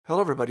Hello,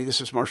 everybody. This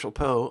is Marshall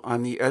Poe.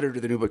 I'm the editor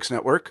of the New Books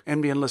Network.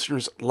 NBN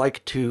listeners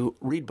like to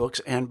read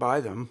books and buy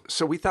them.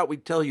 So we thought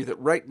we'd tell you that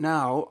right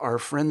now, our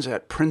friends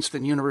at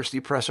Princeton University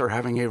Press are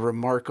having a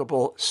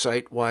remarkable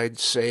site-wide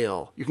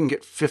sale. You can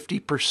get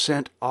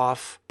 50%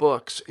 off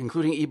books,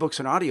 including ebooks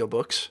and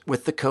audiobooks,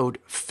 with the code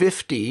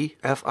 50,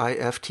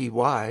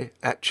 F-I-F-T-Y,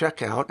 at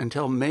checkout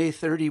until May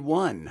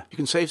 31. You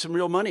can save some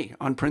real money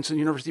on Princeton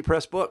University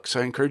Press books.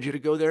 I encourage you to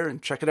go there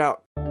and check it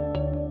out.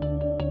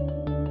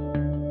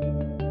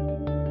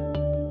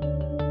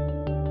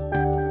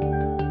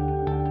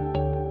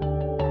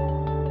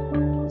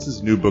 This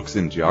is New Books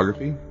in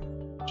Geography,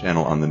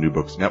 channel on the New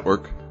Books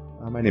Network.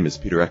 My name is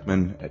Peter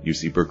Ekman at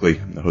UC Berkeley.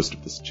 I'm the host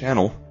of this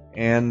channel.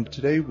 And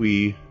today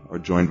we are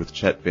joined with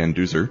Chet Van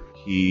Duzer.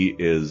 He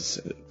is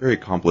a very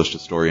accomplished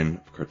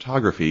historian of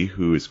cartography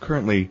who is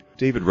currently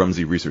David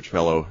Rumsey Research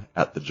Fellow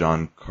at the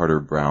John Carter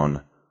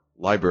Brown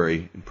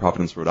Library in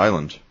Providence, Rhode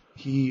Island.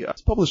 He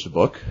has published a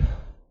book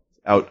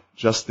out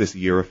just this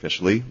year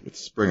officially with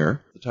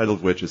Springer, the title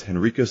of which is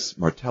Henricus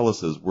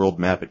Martellus's World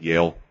Map at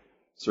Yale,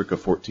 circa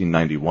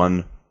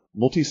 1491.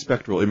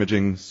 Multispectral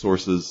imaging,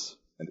 sources,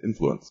 and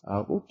influence.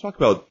 We'll talk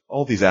about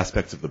all these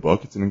aspects of the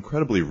book. It's an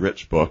incredibly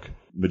rich book,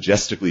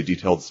 majestically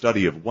detailed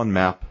study of one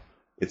map,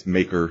 its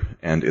maker,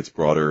 and its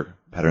broader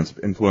patterns of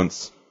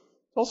influence.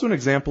 It's also an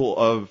example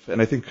of,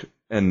 and I think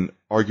an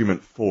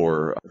argument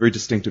for, a very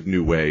distinctive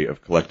new way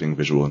of collecting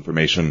visual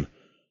information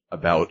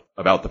about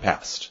the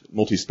past.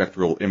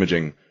 Multispectral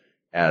imaging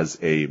as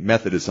a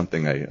method is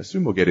something I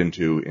assume we'll get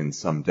into in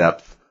some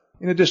depth.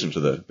 In addition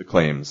to the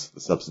claims, the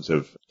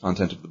substantive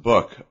content of the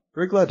book,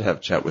 very glad to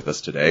have Chet with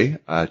us today.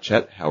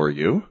 Chet, how are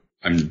you?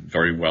 I'm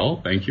very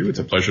well, thank you. It's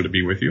a pleasure to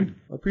be with you.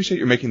 I appreciate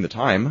you making the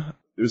time.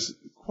 There's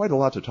quite a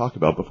lot to talk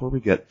about before we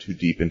get too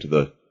deep into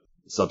the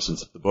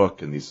substance of the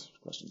book and these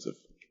questions of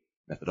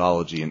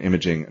methodology and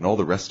imaging and all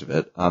the rest of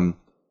it. I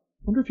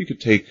wonder if you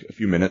could take a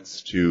few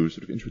minutes to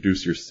sort of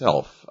introduce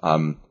yourself,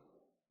 a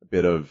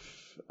bit of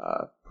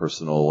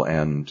personal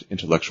and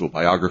intellectual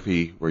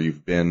biography, where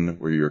you've been,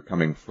 where you're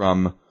coming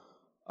from,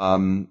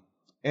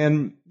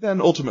 and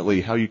then ultimately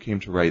how you came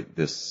to write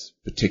this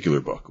particular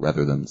book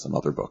rather than some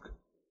other book.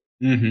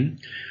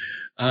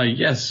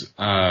 Yes,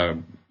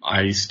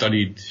 I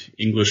studied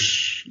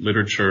English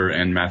literature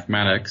and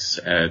mathematics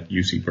at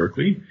UC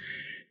Berkeley,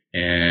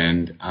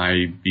 and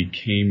I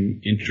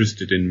became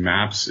interested in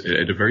maps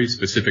at a very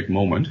specific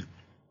moment.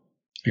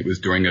 It was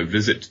during a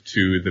visit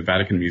to the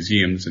Vatican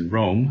museums in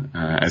Rome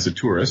as a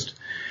tourist.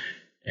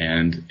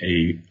 And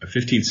a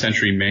 15th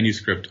century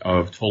manuscript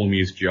of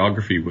Ptolemy's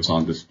geography was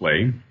on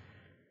display.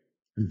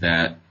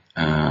 The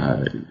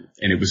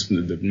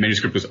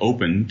manuscript was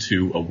open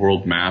to a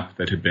world map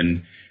that had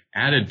been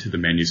added to the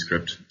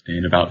manuscript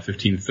in about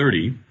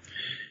 1530.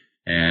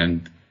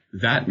 And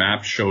that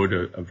map showed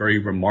a very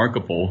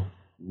remarkable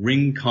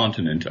ring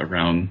continent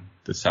around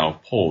the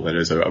South Pole. That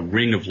is, a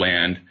ring of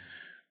land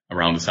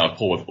around the South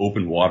Pole with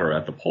open water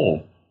at the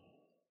pole.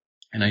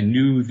 And I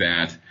knew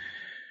that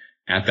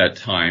at that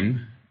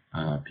time,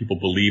 people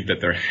believed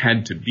that there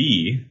had to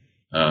be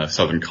a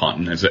southern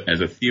continent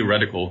as a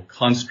theoretical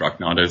construct,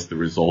 not as the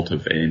result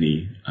of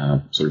any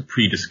sort of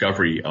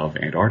pre-discovery of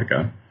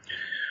Antarctica.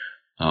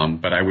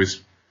 But I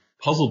was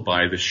puzzled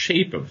by the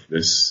shape of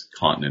this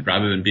continent.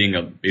 Rather than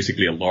being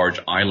basically a large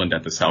island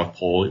at the South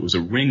Pole, it was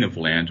a ring of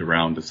land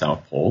around the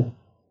South Pole.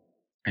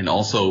 And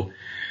also,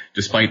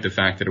 despite the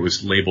fact that it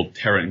was labeled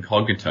Terra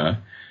Incognita,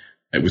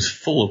 it was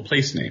full of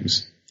place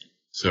names.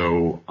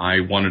 So I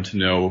wanted to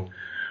know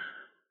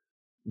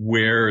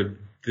where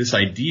this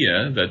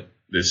idea that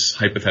this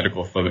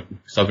hypothetical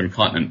southern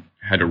continent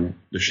had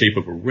the shape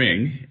of a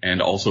ring,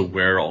 and also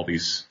where all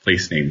these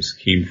place names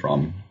came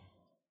from.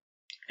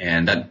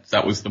 And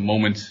that was the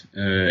moment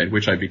at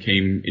which I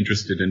became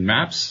interested in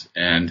maps.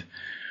 And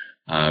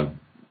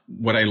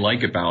what I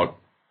like about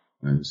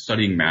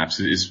studying maps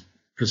is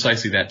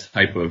precisely that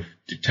type of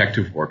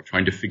detective work,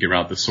 trying to figure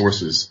out the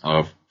sources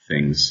of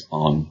things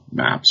on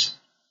maps.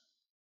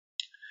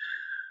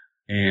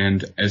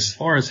 And as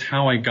far as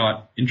how I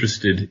got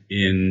interested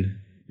in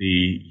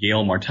the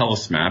Yale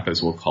Martellus map,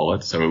 as we'll call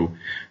it, so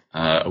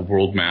a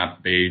world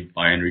map made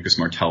by Henricus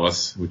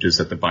Martellus, which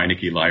is at the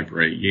Beinecke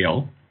Library at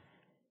Yale,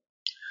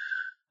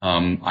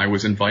 I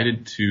was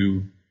invited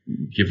to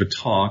give a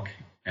talk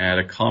at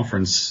a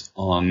conference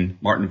on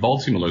Martin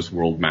Waldseemüller's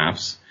world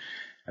maps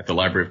at the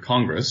Library of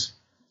Congress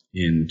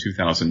in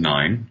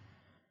 2009.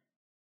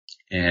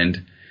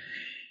 And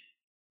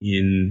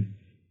in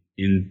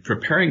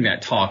preparing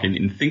that talk and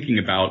in thinking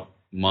about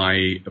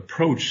my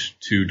approach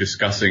to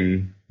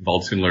discussing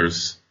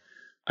Waldseemüller's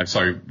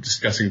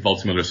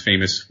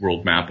famous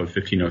world map of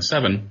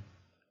 1507,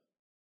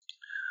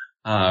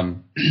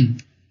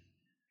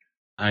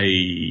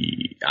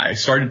 I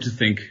started to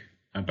think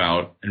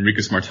about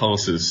Henricus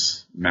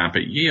Martellus's map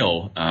at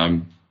Yale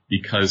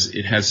because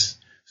it has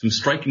some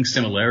striking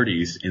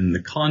similarities in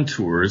the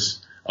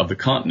contours of the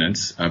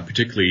continents,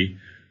 particularly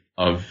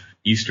of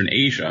Eastern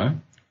Asia,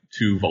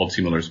 to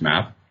Waldseemüller's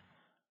map.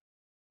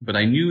 But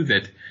I knew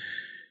that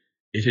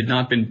it had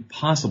not been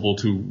possible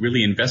to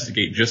really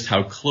investigate just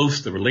how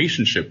close the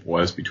relationship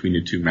was between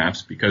the two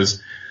maps,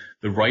 because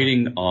the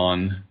writing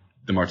on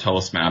the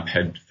Martellus map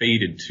had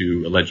faded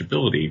to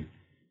illegibility.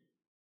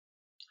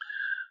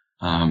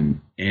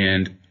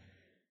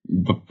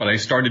 But I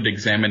started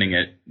examining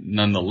it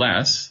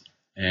nonetheless,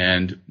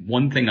 and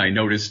one thing I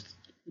noticed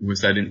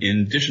was that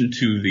in addition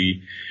to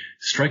the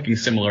striking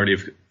similarity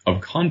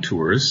of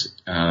contours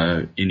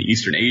in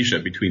Eastern Asia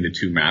between the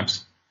two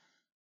maps,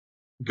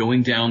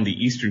 going down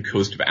the eastern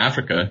coast of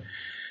Africa,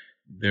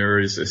 there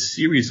is a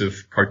series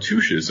of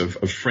cartouches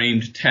of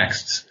framed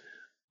texts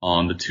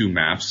on the two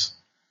maps,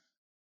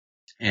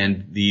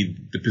 and the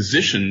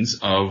positions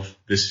of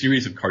this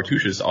series of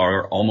cartouches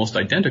are almost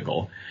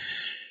identical.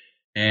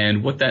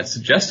 And what that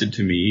suggested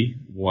to me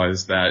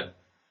was that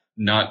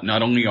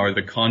not only are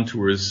the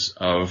contours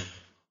of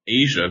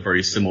Asia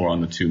very similar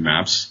on the two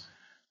maps,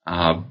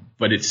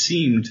 but it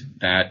seemed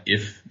that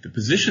if the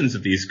positions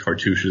of these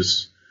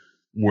cartouches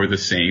were the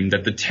same,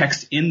 that the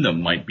text in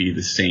them might be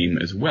the same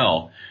as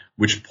well,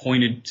 which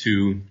pointed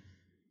to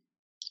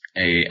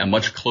a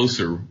much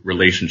closer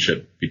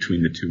relationship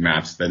between the two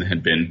maps than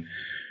had been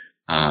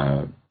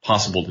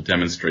possible to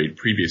demonstrate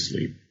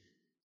previously.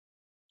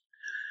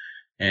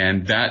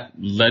 And that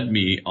led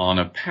me on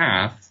a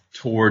path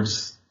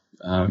towards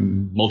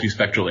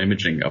multispectral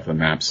imaging of the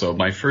map. So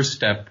my first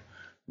step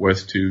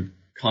was to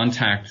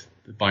contact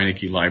the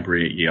Beinecke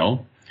Library at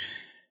Yale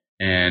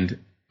and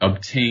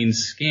obtain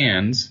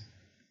scans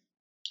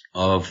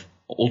of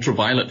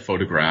ultraviolet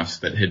photographs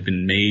that had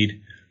been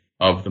made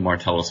of the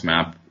Martellus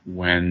map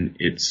when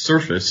it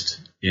surfaced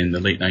in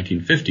the late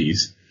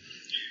 1950s.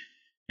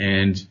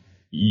 And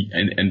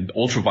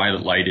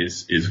ultraviolet light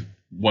is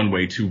one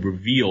way to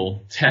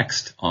reveal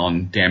text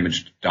on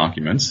damaged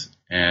documents,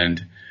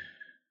 and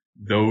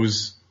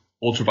those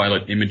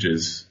ultraviolet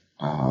images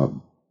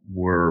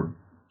were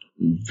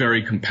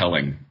very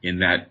compelling in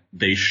that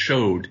they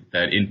showed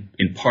that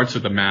in parts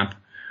of the map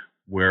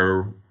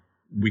where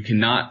we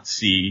cannot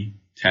see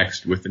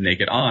text with the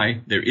naked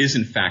eye, there is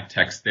in fact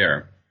text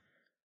there.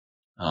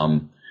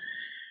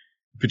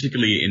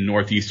 Particularly in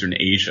northeastern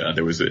Asia,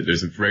 there's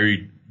a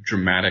very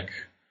dramatic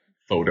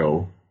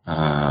photo,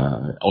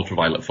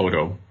 ultraviolet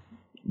photo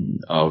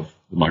of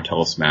the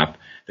Martellus map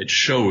that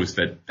shows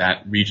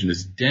that region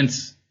is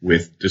dense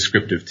with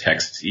descriptive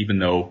texts, even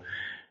though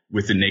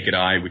with the naked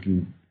eye we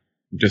can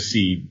just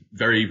see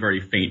very, very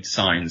faint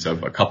signs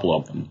of a couple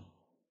of them.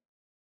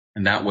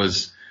 And that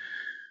was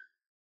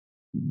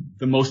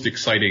the most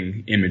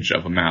exciting image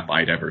of a map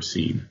I'd ever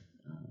seen.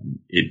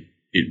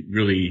 It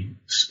really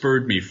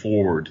spurred me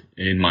forward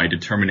in my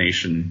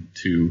determination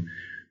to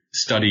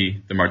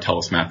study the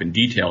Martellus map in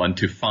detail and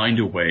to find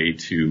a way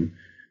to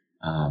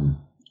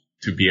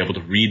be able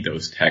to read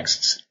those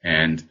texts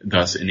and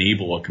thus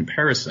enable a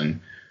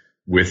comparison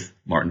with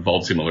Martin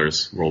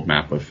Waldseemüller's world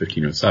map of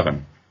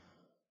 1507.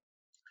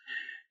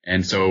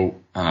 And so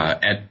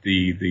at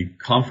the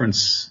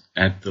conference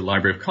at the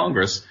Library of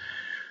Congress,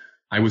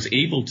 I was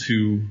able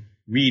to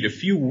read a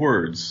few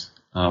words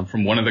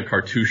from one of the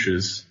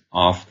cartouches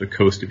off the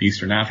coast of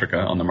Eastern Africa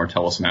on the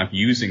Martellus map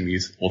using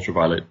these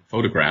ultraviolet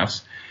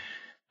photographs,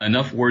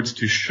 enough words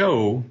to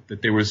show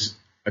that there was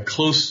a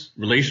close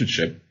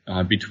relationship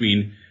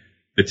between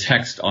the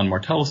text on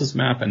Martellus's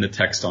map and the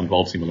text on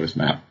Waldseemüller's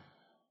map.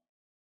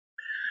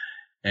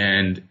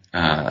 And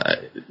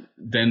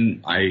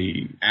then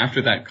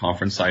after that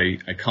conference, I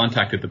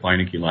contacted the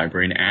Beinecke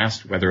Library and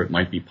asked whether it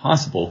might be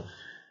possible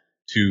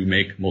to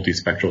make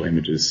multispectral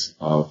images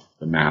of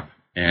the map.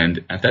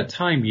 And at that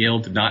time, Yale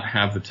did not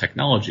have the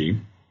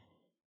technology,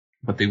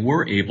 but they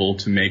were able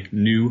to make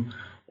new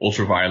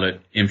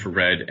ultraviolet,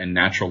 infrared, and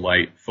natural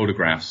light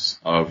photographs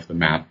of the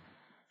map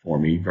for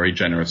me very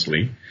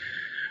generously.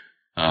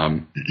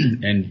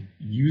 And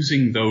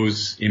using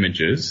those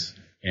images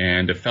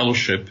and a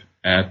fellowship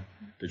at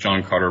the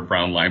John Carter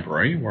Brown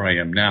Library, where I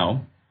am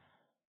now,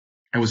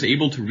 I was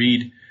able to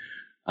read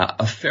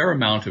a fair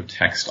amount of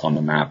text on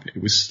the map.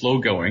 It was slow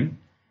going,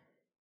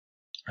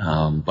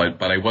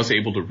 but I was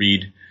able to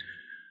read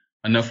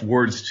enough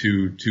words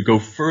to go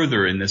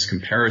further in this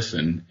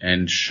comparison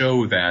and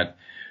show that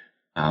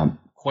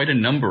quite a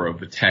number of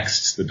the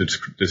texts, the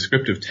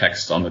descriptive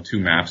texts on the two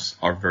maps,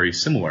 are very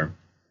similar.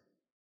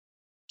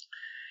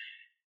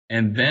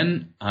 And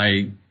then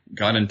I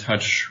got in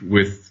touch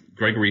with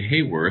Gregory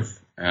Hayworth,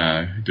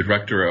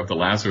 director of the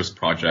Lazarus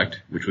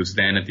Project, which was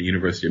then at the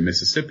University of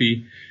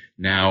Mississippi,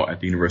 now at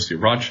the University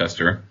of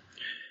Rochester,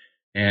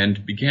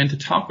 and began to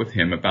talk with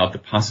him about the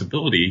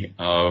possibility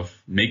of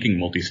making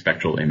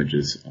multispectral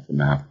images of the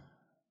map.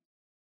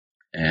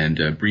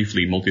 And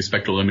briefly,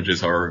 multispectral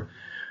images are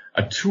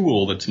a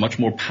tool that's much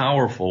more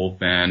powerful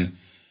than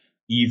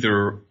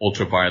either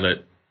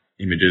ultraviolet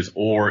images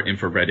or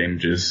infrared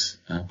images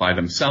by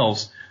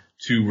themselves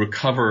to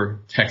recover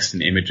text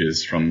and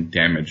images from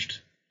damaged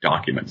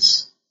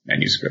documents,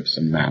 manuscripts,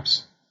 and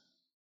maps.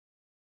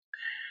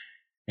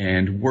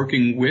 And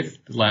working with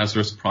the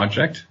Lazarus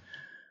Project,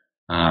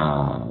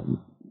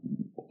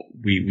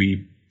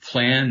 we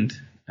planned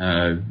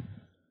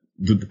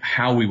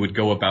how we would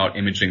go about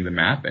imaging the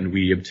map, and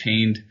we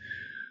obtained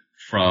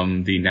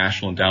from the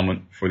National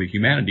Endowment for the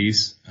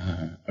Humanities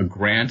a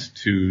grant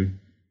to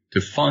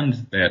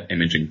fund that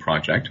imaging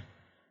project.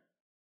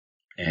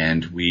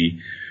 And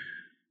we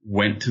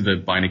went to the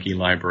Beinecke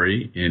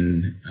Library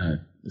in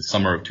the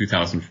summer of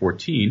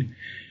 2014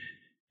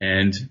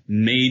 and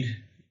made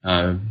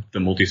the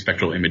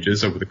multispectral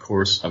images over the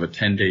course of a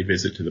 10-day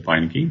visit to the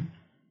Beinecke.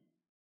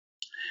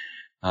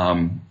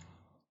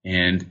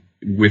 And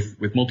with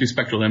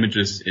multispectral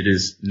images, it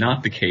is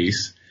not the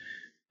case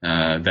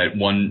that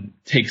one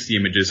takes the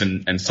images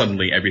and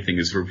suddenly everything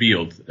is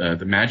revealed.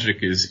 The magic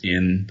is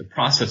in the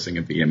processing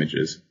of the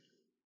images.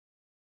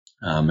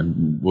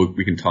 And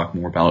we can talk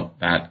more about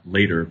that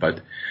later,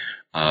 but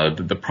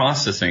the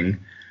processing,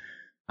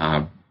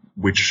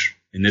 which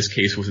in this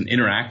case was an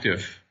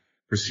interactive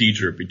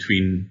procedure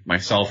between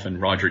myself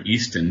and Roger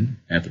Easton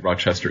at the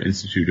Rochester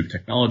Institute of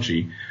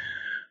Technology,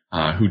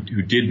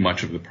 who did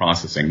much of the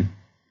processing.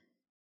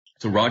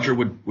 So Roger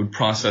would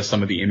process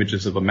some of the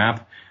images of the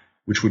map,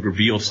 which would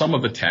reveal some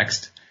of the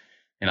text,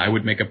 and I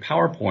would make a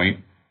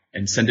PowerPoint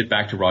and send it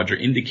back to Roger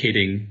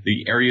indicating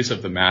the areas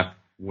of the map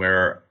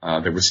where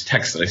there was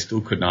text that I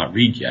still could not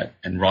read yet,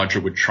 and Roger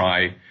would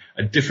try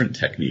a different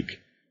technique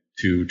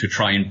to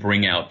try and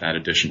bring out that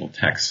additional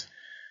text.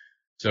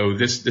 So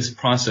this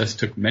process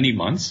took many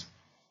months,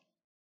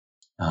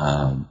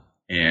 and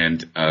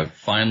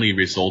finally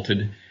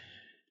resulted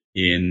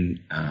in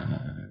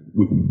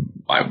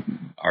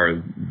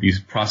these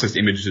processed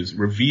images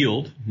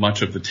revealed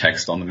much of the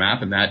text on the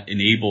map, and that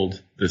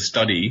enabled the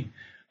study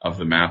of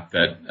the map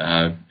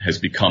that has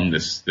become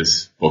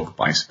this book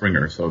by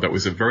Springer. So that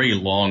was a very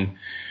long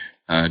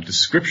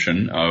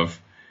description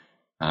of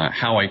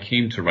how I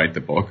came to write the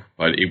book,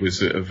 but it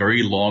was a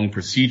very long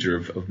procedure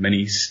of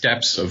many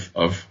steps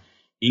of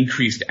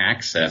increased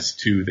access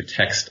to the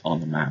text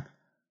on the map.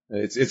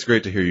 It's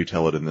great to hear you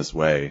tell it in this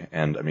way,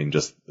 and I mean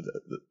just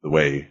the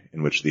way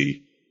in which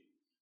the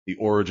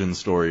origin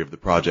story of the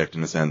project,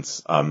 in a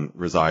sense,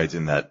 resides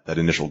in that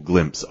initial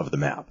glimpse of the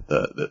map.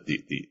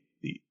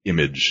 The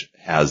image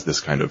has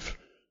this kind of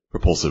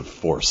propulsive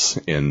force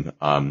in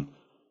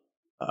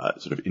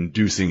sort of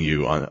inducing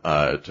you on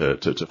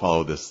to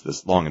follow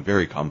this long and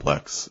very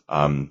complex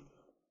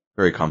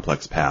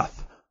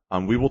path.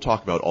 We will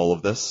talk about all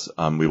of this.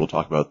 We will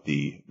talk about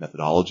the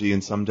methodology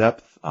in some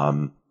depth,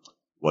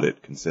 what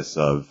it consists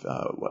of,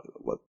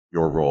 what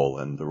your role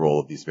and the role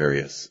of these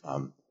various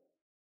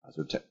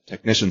sort of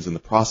technicians in the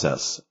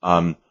process.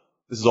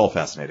 This is all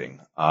fascinating.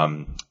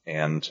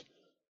 And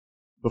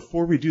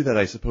before we do that,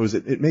 I suppose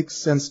it makes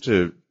sense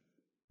to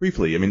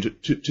briefly, I mean,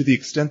 to the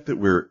extent that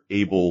we're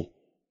able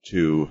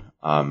to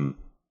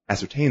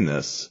ascertain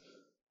this,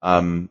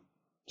 to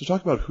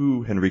talk about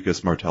who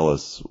Henricus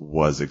Martellus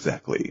was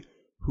exactly.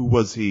 Who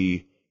was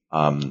he?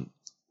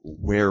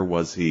 Where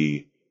was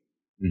he?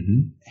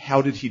 Mm-hmm.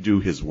 How did he do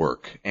his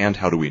work? And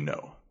how do we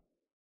know?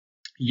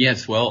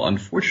 Yes, well,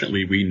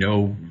 unfortunately, we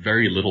know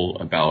very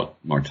little about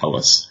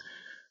Martellus.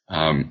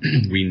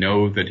 We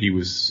know that he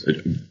was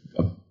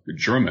a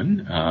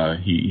German.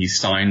 He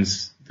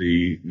signs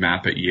the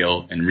map at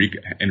Yale,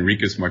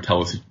 Henricus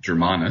Martellus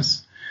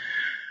Germanus.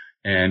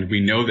 And we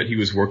know that he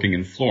was working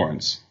in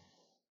Florence.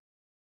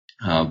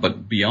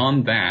 But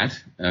beyond that,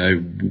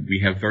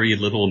 we have very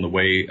little in the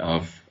way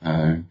of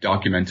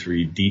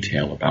documentary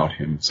detail about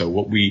him. So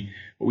what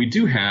we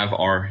do have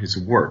are his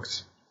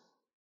works,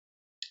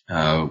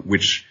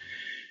 which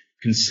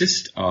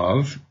consist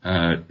of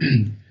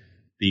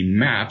the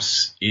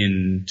maps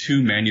in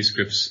two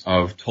manuscripts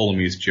of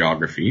Ptolemy's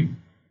geography.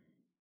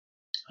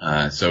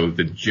 So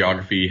the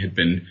geography had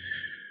been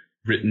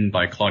written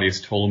by Claudius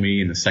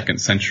Ptolemy in the 2nd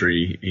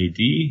century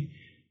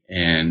AD,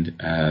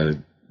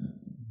 and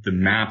the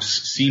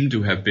maps seem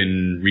to have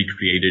been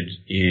recreated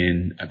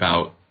in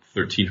about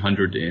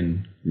 1300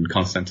 in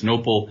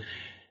Constantinople,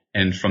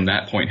 and from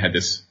that point had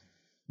this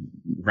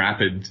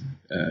rapid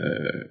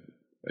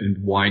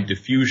and wide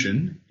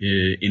diffusion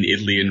in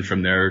Italy and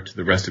from there to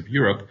the rest of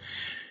Europe.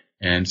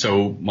 And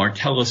so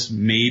Martellus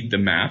made the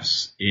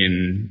maps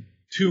in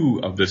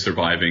two of the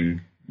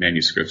surviving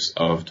manuscripts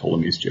of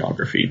Ptolemy's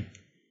geography.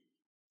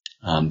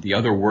 The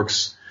other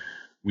works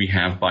we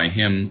have by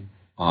him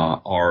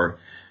are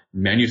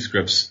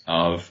manuscripts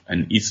of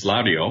an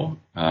Islario,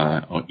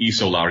 or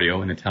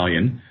Isolario in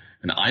Italian,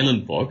 an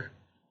island book.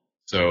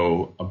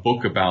 So a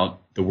book about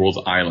the world's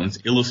islands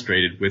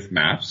illustrated with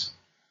maps.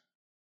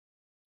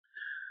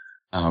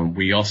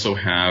 We also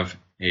have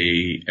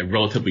a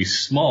relatively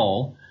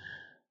small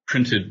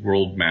printed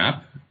world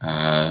map.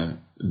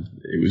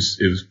 It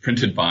was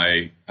printed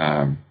by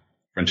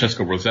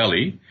Francesco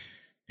Roselli,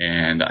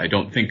 and I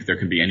don't think there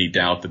can be any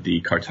doubt that the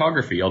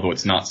cartography, although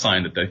it's not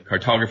signed, that the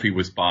cartography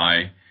was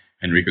by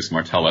Henricus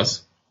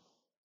Martellus.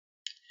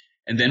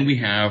 And then we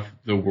have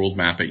the world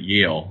map at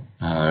Yale,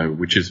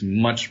 which is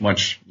much,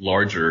 much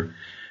larger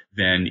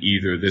than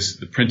either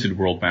the printed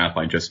world map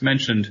I just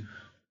mentioned,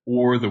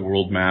 or the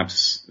world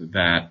maps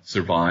that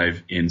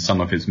survive in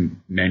some of his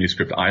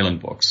manuscript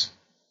island books.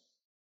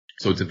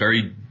 So it's a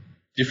very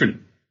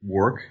different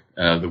work,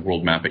 the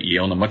world map at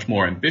Yale, and a much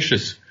more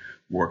ambitious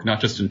work,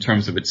 not just in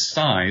terms of its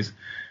size,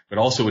 but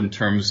also in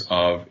terms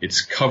of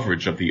its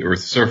coverage of the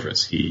Earth's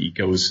surface. He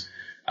goes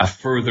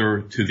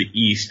further to the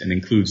east and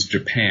includes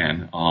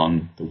Japan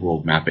on the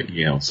world map at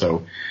Yale.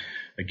 So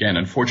again,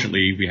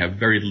 unfortunately, we have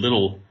very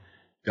little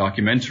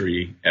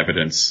documentary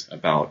evidence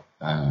about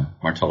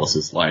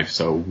Martellus's life,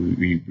 so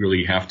we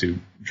really have to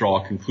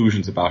draw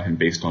conclusions about him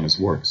based on his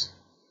works.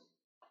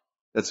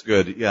 That's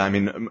good. Yeah, I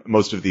mean,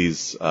 most of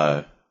these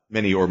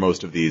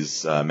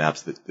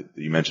maps that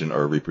you mentioned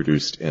are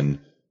reproduced in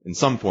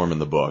some form in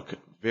the book.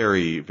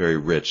 Very, very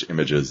rich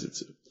images.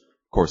 It's,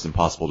 of course,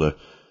 impossible to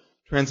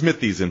transmit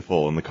these in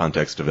full in the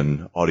context of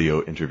an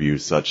audio interview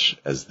such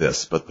as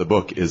this, but the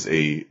book is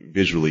a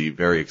visually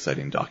very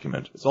exciting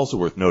document. It's also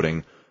worth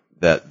noting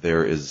that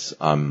there's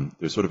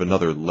sort of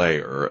another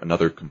layer,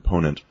 another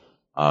component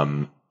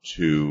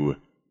to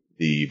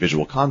the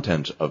visual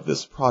content of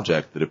this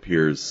project that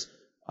appears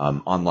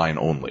online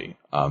only.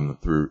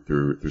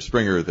 Through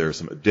Springer, there are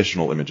some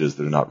additional images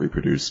that are not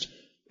reproduced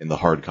in the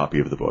hard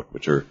copy of the book,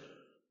 which are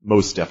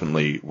most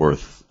definitely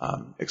worth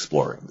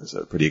exploring. There's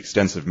a pretty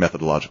extensive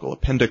methodological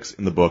appendix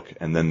in the book,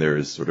 and then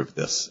there's sort of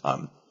this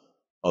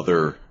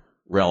other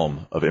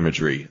realm of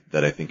imagery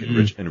that I think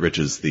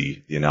enriches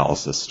the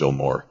analysis still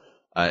more.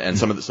 And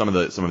some of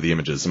the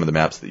images, some of the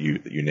maps that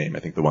you name, I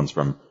think the ones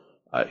from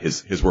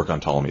his work on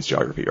Ptolemy's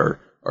geography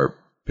are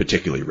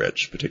particularly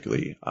rich,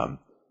 particularly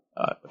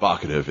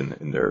evocative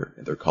in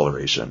their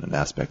coloration and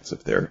aspects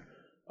of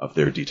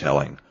their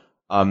detailing.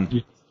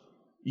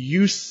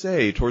 You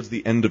say towards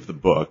the end of the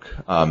book,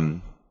 it's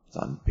on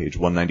page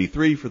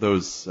 193 for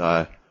those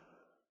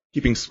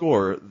keeping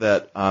score,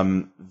 that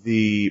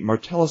the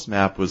Martellus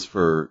map was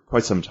for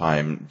quite some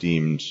time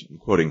deemed, I'm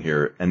quoting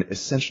here, an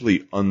essentially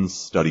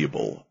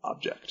unstudyable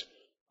object.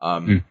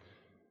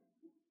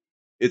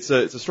 It's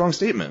a strong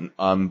statement,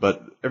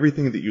 but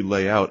everything that you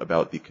lay out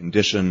about the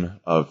condition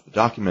of the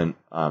document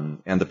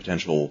and the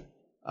potential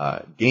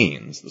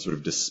gains, the sort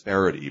of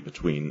disparity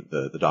between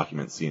the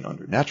document seen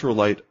under natural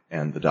light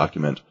and the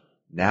document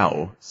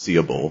now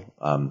seeable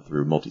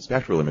through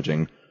multispectral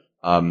imaging,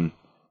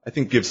 I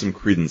think gives some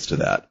credence to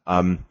that.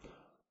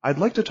 I'd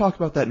like to talk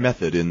about that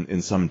method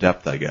in some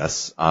depth, I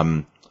guess.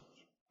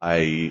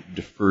 I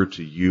defer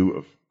to you,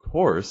 of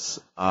course.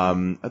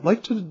 I'd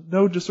like to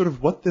know just sort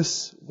of what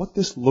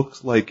this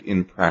looks like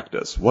in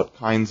practice. What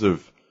kinds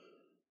of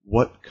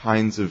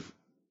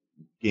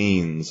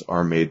gains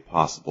are made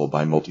possible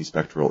by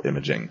multispectral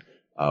imaging?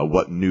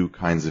 What new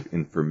kinds of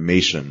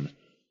information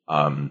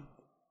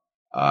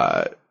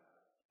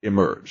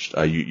emerged?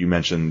 You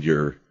mentioned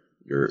your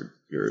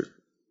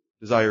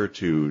desire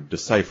to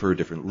decipher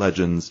different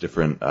legends,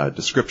 different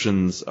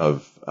descriptions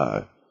of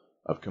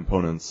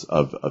components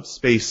of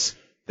space.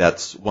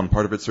 That's one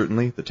part of it,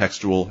 certainly, the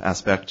textual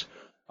aspect.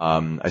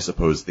 I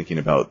suppose thinking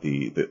about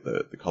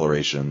the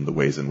coloration, the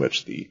ways in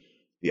which the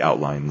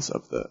outlines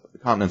of the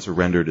continents are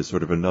rendered is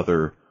sort of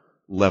another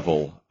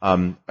level.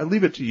 I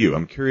leave it to you.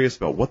 I'm curious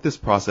about what this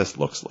process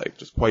looks like,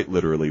 just quite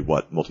literally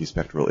what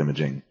multispectral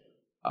imaging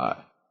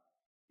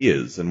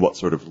is and what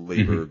sort of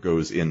labor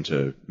goes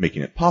into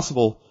making it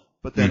possible,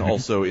 but then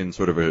also in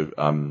sort of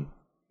a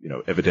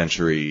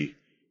evidentiary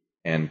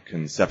and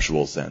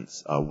conceptual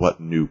sense, what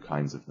new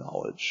kinds of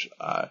knowledge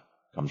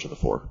come to the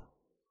fore?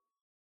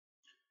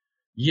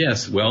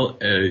 Yes, well,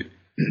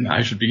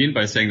 I should begin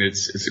by saying that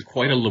it's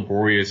quite a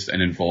laborious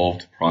and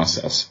involved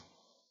process.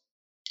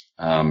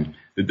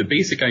 The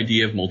basic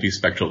idea of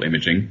multispectral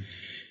imaging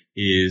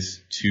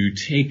is to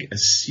take a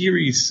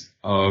series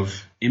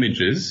of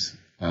images,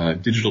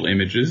 digital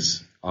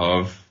images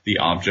of the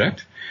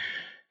object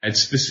at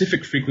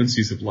specific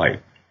frequencies of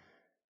light.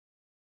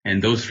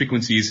 And those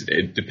frequencies,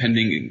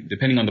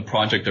 depending on the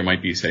project, there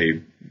might be,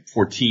 say,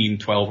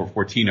 12 or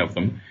 14 of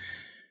them.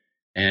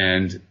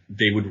 And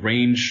they would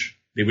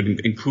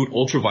include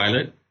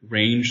ultraviolet,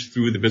 range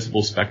through the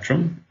visible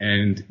spectrum,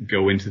 and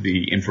go into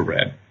the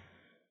infrared.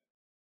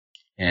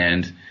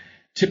 And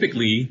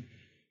typically,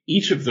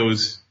 each of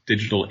those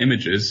digital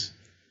images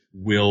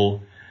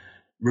will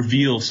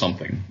reveal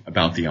something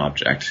about the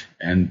object.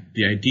 And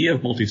the idea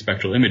of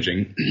multispectral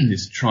imaging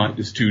is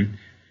to,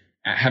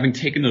 having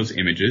taken those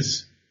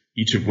images,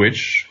 each of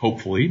which,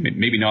 hopefully,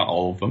 maybe not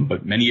all of them,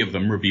 but many of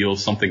them reveal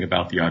something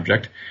about the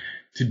object,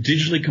 to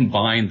digitally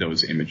combine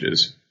those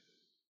images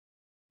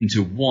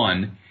into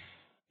one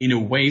in a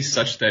way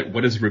such that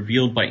what is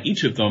revealed by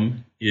each of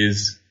them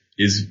is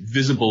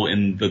visible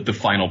in the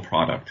final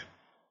product.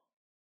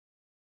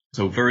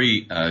 So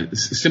very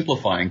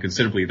simplifying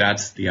considerably,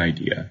 that's the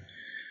idea.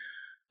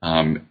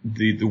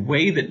 The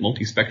way that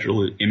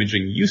multispectral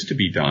imaging used to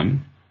be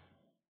done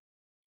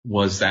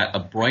was that a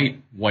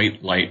bright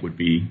white light would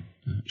be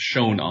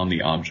shown on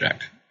the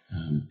object.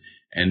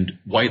 And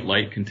white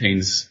light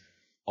contains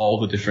all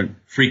the different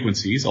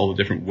frequencies, all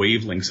the different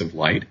wavelengths of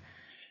light.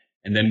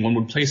 And then one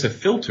would place a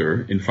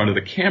filter in front of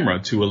the camera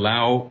to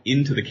allow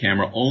into the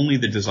camera only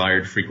the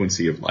desired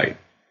frequency of light.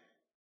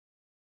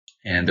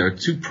 And there are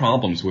two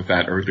problems with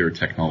that earlier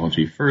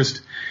technology.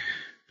 First,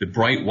 the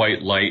bright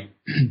white light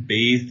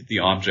bathed the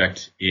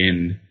object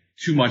in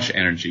too much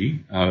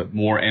energy,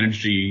 more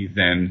energy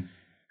than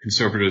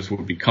conservators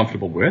would be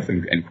comfortable with,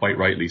 and quite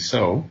rightly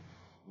so.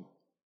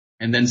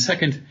 And then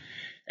second,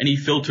 any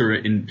filter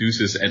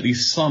induces at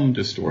least some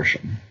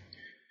distortion.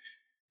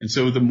 And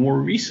so the more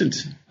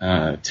recent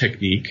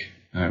technique,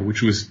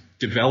 which was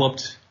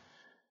developed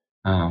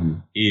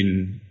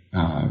in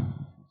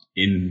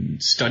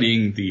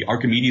studying the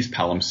Archimedes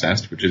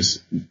palimpsest, which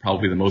is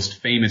probably the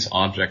most famous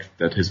object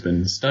that has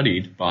been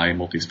studied by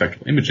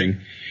multispectral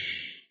imaging,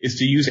 is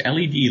to use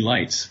LED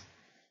lights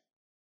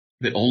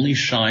that only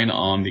shine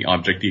on the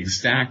object the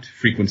exact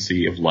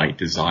frequency of light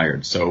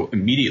desired. So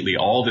immediately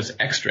all this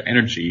extra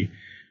energy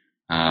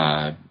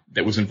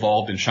that was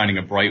involved in shining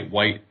a bright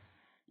white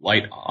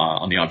light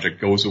on the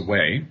object goes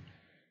away,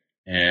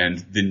 and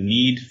the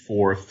need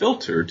for a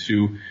filter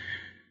to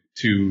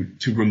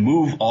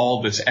remove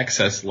all this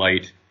excess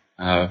light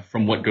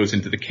from what goes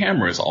into the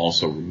camera is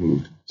also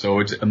removed. So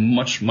it's a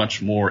much,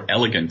 much more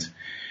elegant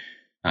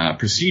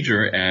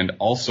procedure, and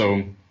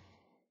also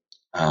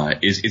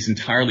is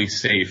entirely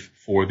safe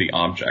for the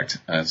object.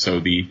 So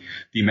the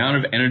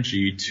amount of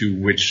energy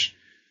to which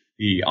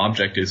the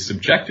object is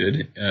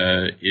subjected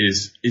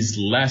is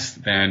less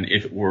than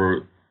if it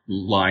were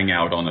lying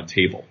out on a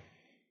table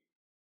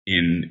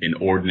in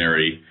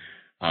ordinary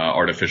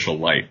artificial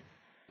light.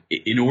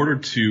 In order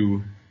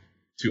to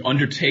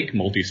undertake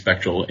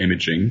multispectral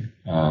imaging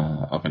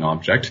of an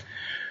object,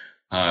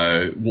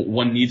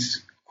 one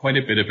needs quite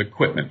a bit of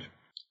equipment.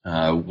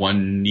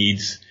 One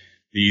needs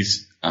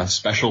these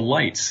special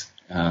lights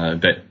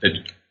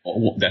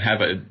that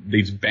have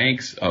these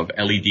banks of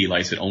LED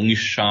lights that only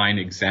shine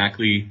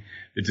exactly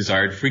the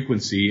desired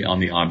frequency on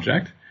the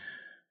object.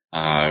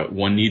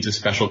 One needs a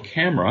special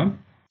camera,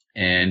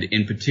 and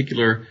in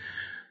particular,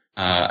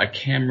 a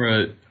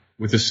camera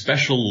with a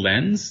special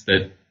lens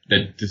that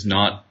does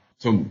not.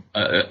 So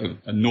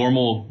a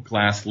normal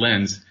glass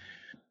lens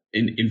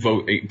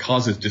it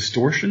causes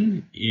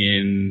distortion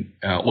in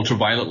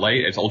ultraviolet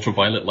light as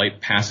ultraviolet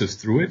light passes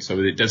through it.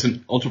 So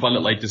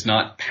ultraviolet light does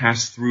not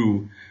pass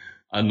through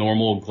a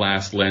normal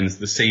glass lens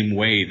the same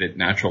way that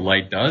natural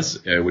light does,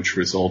 which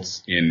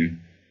results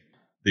in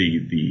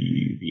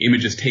the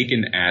images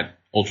taken at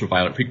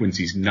ultraviolet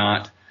frequencies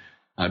not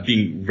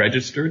being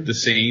registered the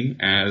same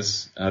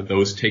as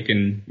those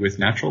taken with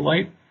natural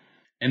light.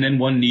 And then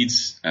one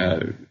needs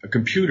a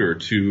computer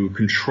to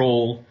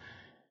control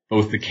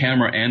both the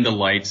camera and the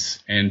lights,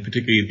 and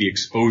particularly the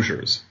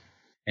exposures.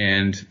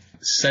 And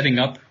setting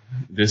up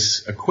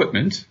this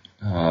equipment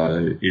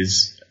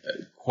is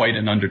quite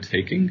an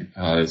undertaking.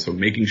 So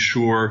making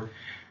sure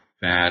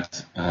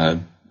that that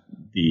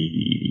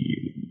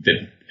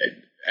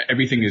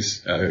everything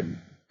is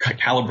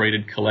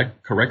calibrated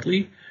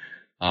correctly.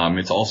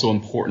 It's also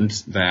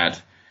important that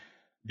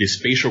the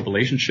spatial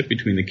relationship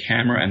between the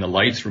camera and the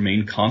lights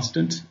remain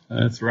constant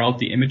throughout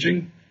the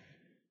imaging.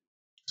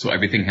 So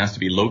everything has to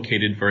be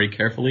located very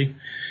carefully.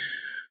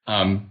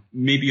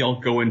 Maybe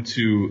I'll go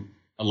into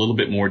a little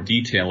bit more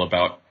detail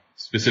about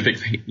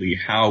specifically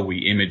how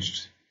we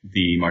imaged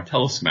the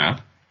Martellus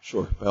map.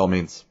 Sure, by all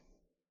means.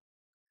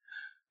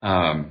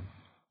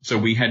 So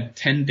we had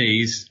 10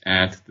 days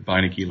at the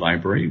Beinecke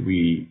Library.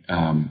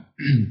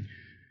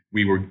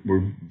 We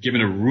were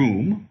given a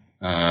room.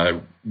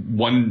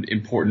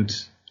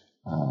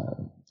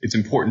 It's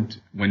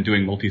important when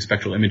doing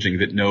multispectral imaging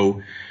that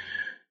no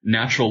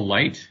natural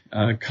light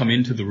come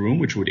into the room,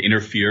 which would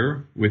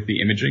interfere with the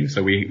imaging.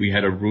 So we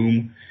had a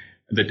room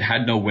that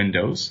had no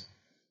windows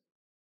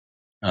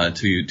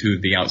to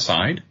the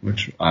outside,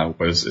 which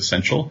was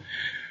essential.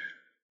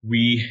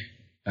 We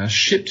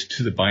shipped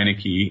to the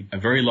Beinecke a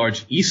very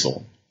large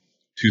easel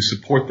to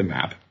support the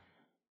map,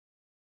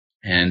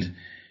 and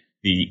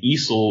the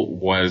easel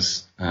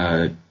was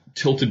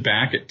tilted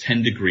back at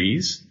 10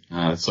 degrees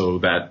so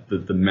that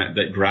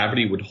that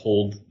gravity would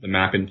hold the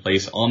map in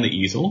place on the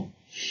easel.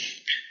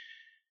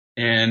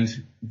 And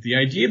the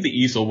idea of the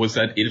easel was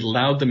that it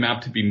allowed the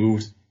map to be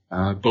moved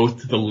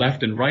both to the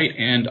left and right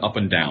and up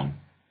and down.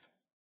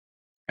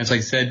 As I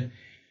said,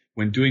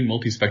 when doing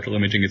multispectral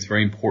imaging, it's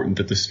very important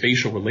that the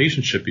spatial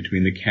relationship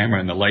between the camera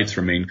and the lights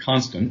remain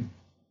constant.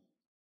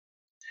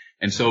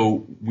 And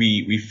so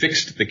we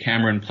fixed the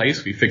camera in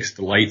place, we fixed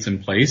the lights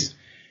in place,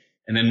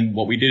 and then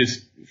what we did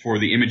is for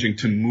the imaging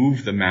to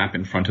move the map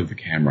in front of the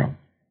camera.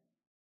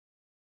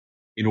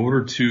 In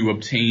order to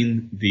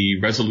obtain the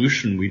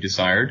resolution we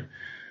desired,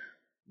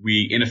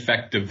 we in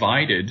effect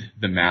divided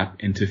the map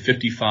into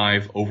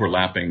 55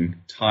 overlapping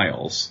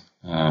tiles,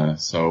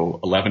 so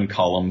 11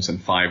 columns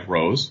and 5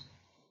 rows.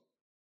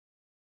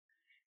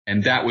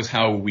 And that was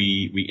how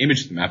we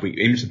imaged the map. We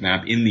imaged the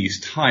map in these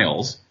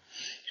tiles.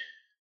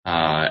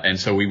 And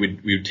so we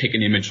would take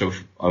an image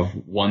of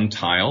one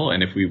tile,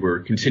 and if we were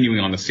continuing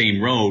on the same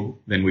row,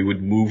 then we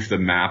would move the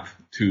map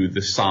to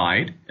the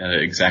side,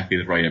 exactly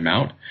the right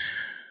amount.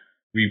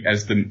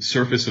 As the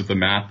surface of the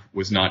map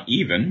was not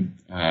even,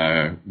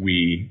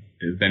 we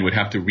then would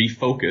have to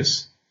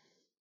refocus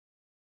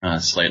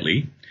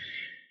slightly.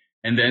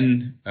 And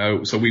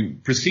then, so we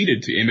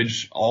proceeded to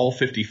image all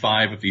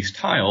 55 of these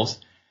tiles.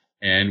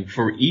 And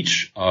for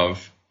each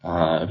of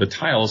the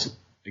tiles,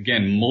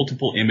 again,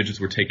 multiple images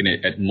were taken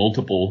at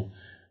multiple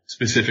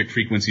specific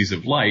frequencies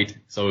of light.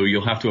 So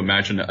you'll have to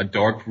imagine a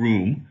dark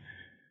room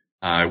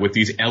with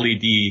these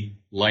LED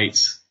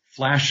lights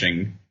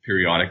flashing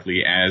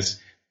periodically as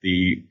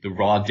the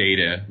raw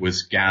data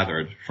was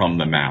gathered from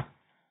the map.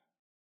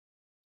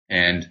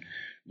 And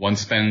one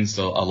spends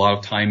a lot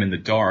of time in the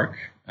dark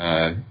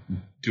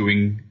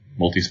doing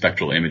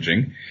multispectral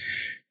imaging.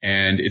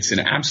 And it's an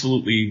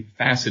absolutely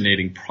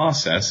fascinating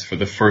process for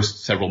the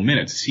first several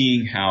minutes,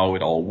 seeing how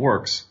it all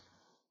works.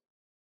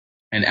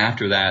 And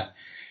after that,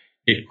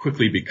 it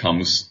quickly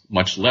becomes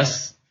much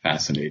less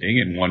fascinating,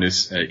 and one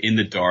is in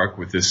the dark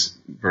with this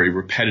very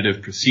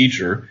repetitive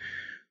procedure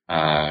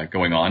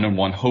going on, and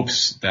one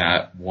hopes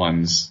that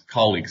one's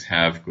colleagues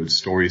have good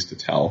stories to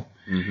tell.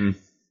 Mm-hmm.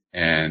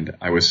 And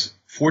I was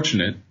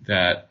fortunate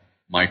that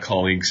my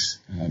colleagues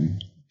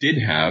did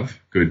have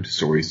good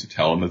stories to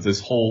tell, and that this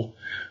whole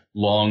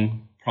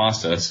long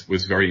process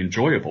was very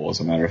enjoyable, as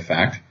a matter of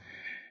fact.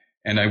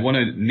 And I want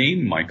to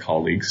name my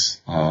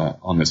colleagues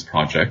on this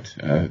project.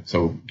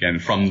 So again,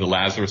 from the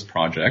Lazarus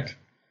Project,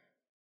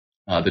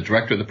 the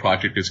director of the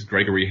project is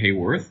Gregory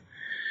Hayworth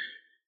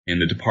in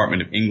the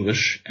Department of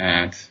English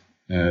at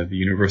the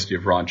University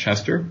of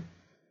Rochester.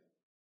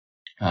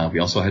 We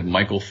also had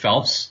Michael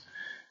Phelps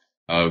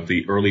of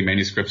the Early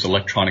Manuscripts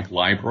Electronic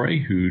Library,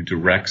 who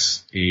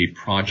directs a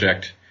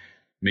project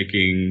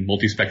making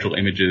multispectral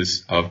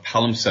images of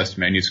palimpsest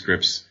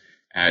manuscripts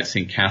at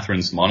St.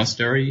 Catherine's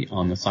Monastery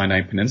on the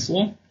Sinai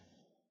Peninsula.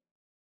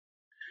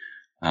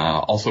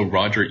 Also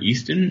Roger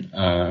Easton,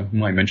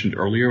 whom I mentioned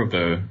earlier, of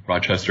the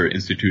Rochester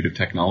Institute of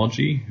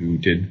Technology, who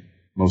did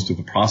most of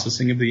the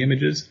processing of the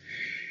images.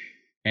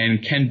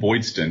 And Ken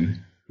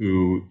Boydston,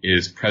 who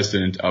is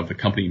president of the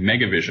company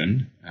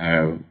Megavision,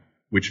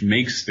 which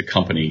makes the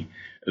company,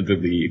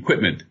 the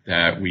equipment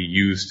that we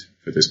used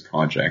for this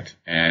project.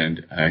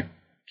 And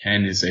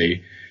Ken is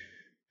a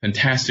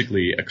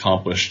fantastically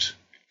accomplished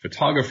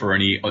photographer,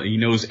 and he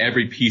knows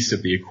every piece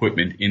of the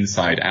equipment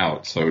inside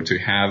out. So to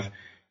have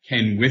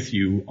Ken with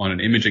you on an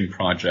imaging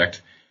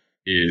project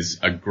is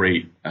a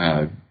great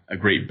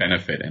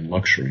benefit and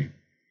luxury.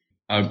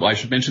 I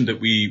should mention that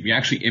we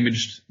actually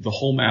imaged the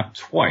whole map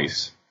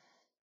twice.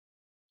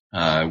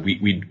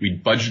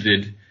 We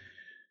budgeted,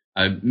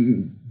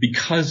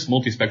 because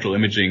multispectral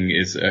imaging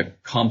is a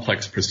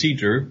complex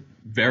procedure,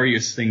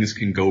 various things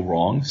can go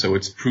wrong. So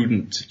it's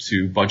prudent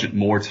to budget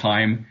more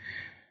time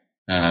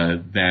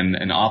than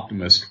an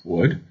optimist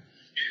would.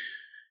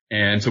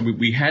 And so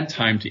we had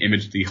time to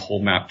image the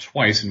whole map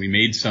twice, and we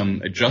made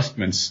some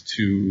adjustments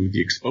to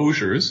the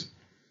exposures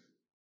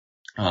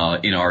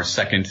in our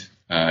second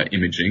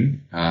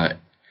imaging. And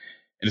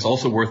it's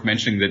also worth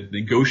mentioning that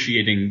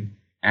negotiating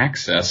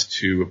access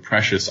to a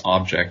precious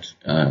object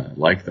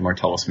like the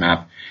Martellus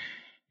map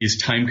is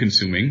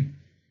time-consuming,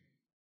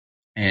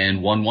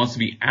 and one wants to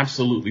be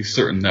absolutely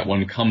certain that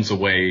one comes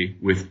away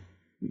with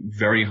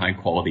very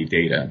high-quality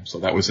data. So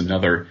that was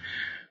another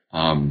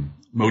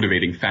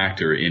motivating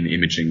factor in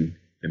imaging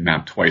the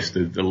map twice.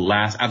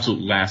 The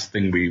absolute last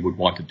thing we would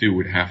want to do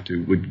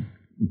would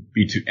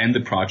be to end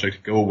the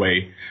project, go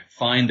away,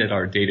 find that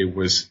our data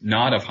was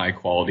not of high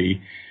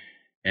quality,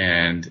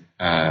 and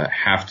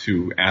have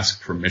to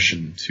ask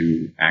permission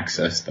to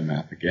access the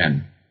map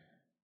again.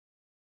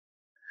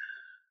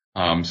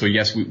 So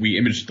yes, we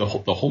imaged the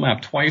whole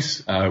map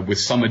twice with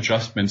some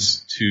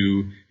adjustments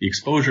to the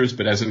exposures,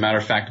 but as a matter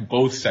of fact,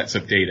 both sets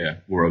of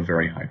data were of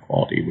very high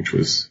quality, which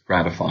was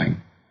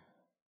gratifying.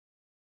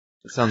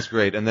 That sounds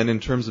great. And then in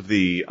terms of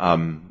you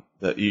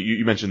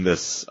mentioned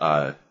this,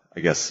 I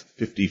guess,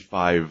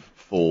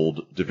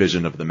 55-fold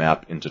division of the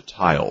map into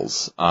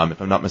tiles. If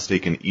I'm not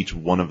mistaken, each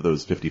one of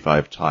those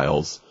 55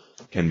 tiles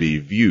can be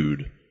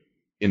viewed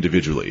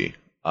individually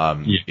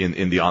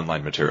in the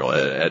online material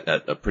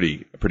at a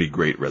pretty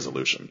great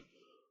resolution.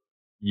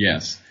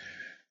 Yes.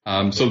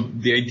 So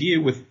the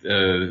idea with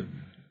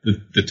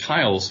the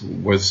tiles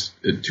was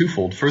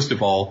twofold. First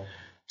of all,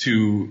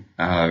 to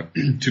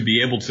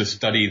be able to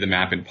study the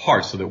map in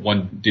parts, so that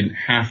one didn't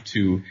have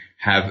to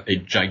have a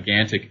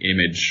gigantic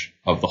image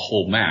of the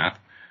whole map.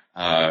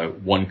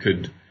 One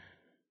could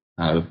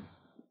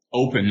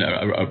open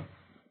a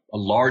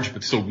large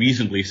but still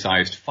reasonably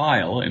sized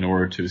file in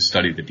order to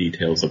study the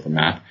details of the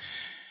map.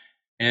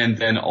 And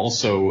then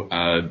also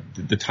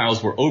the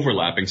tiles were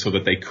overlapping so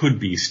that they could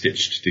be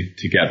stitched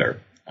together.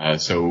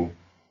 So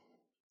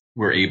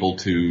we're able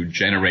to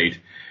generate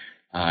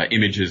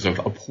images of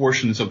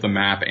portions of the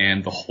map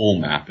and the whole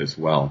map as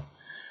well.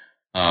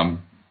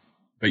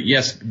 But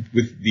yes,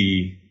 with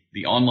the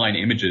online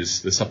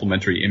images, the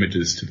supplementary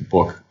images to the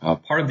book,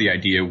 part of the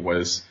idea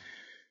was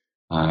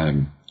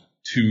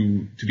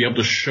to be able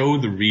to show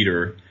the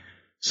reader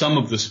some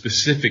of the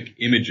specific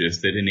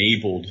images that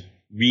enabled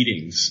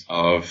readings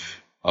of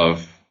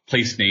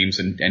place names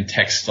and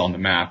texts on the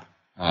map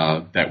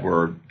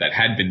that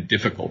had been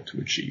difficult to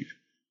achieve.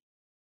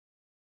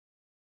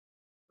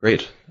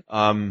 Great.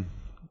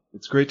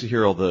 It's great to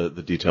hear all the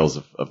details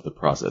of the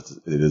process.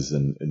 It is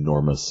an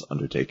enormous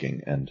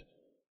undertaking, and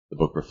the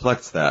book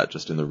reflects that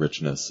just in the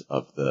richness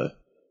of the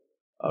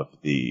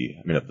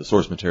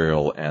source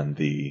material and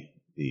the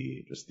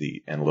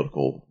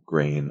analytical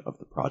grain of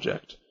the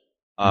project.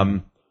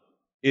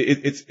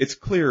 It's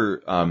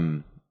clear,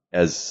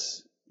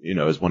 as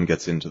one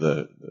gets into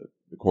the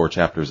core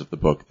chapters of the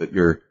book, that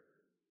you're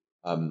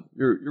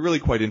really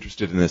quite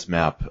interested in this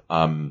map,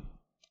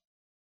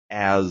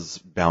 as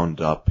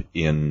bound up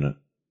in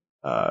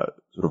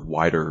sort of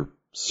wider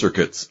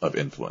circuits of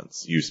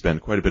influence. You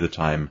spend quite a bit of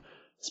time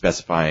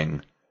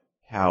specifying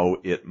how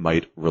it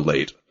might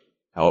relate,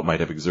 how it might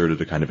have exerted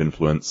a kind of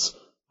influence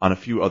on a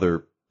few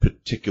other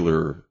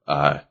particular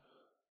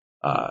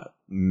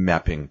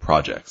mapping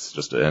projects,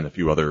 and a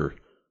few other,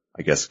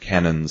 I guess,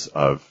 canons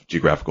of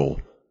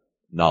geographical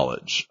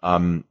knowledge.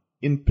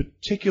 In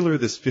particular,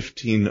 this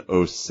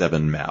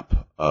 1507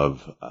 map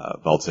of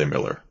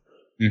Waldseemüller.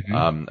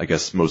 Mm-hmm. I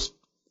guess most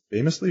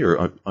famously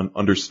or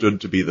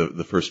understood to be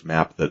the first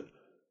map that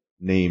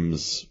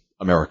names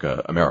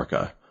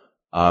America.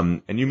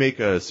 And you make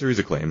a series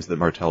of claims that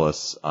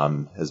Martellus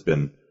has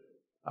been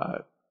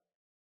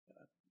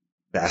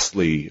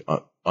vastly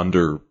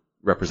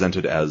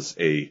underrepresented as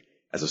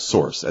a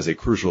source, as a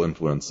crucial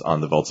influence on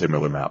the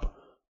Waldseemüller map.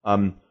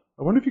 I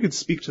wonder if you could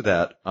speak to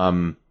that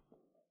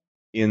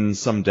in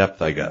some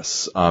depth, I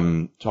guess,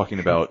 talking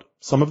about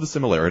some of the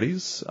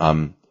similarities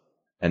and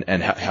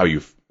how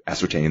you've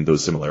ascertained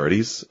those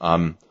similarities,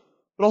 but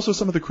also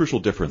some of the crucial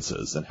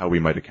differences and how we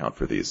might account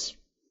for these.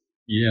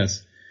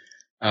 Yes.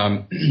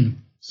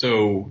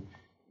 So,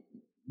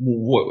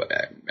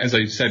 as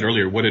I said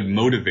earlier, what had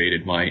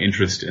motivated my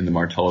interest in the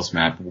Martellus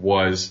map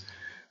was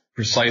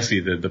precisely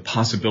the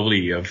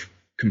possibility of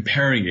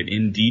comparing it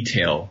in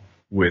detail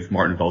with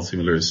Martin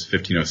Waldseemüller's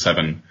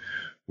 1507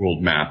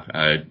 world map.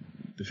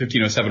 The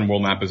 1507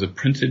 world map is a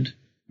printed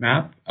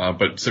map,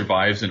 but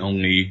survives in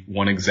only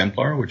one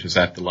exemplar, which is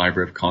at the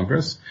Library of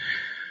Congress.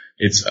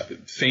 It's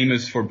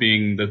famous for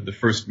being the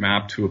first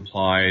map to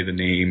apply the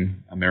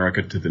name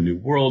America to the New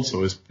World,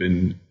 so it's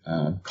been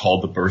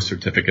called the Birth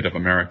Certificate of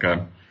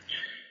America.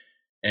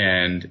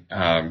 And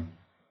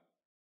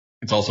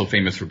it's also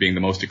famous for being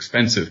the most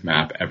expensive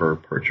map ever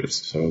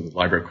purchased. So the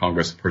Library of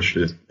Congress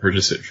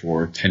purchased it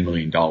for $10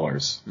 million,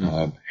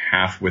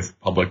 half with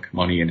public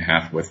money and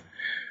half with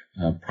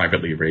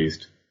privately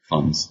raised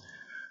funds.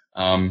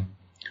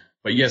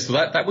 But yes, so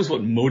that was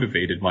what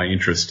motivated my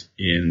interest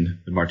in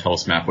the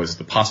Martellus map, was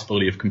the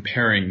possibility of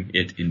comparing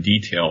it in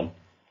detail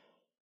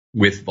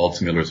with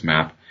Waldseemüller's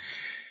map.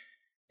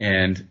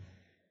 And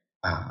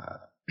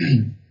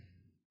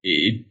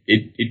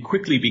it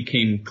quickly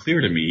became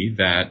clear to me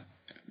that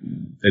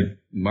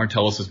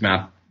Martellus's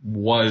map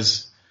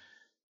was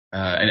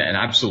an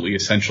absolutely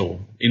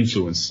essential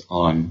influence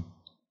on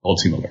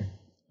Waldseemüller.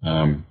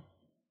 And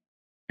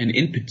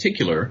in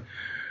particular,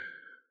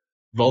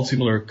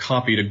 Waldseemüller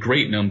copied a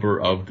great number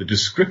of the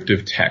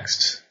descriptive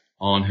texts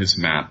on his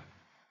map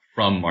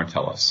from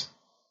Martellus.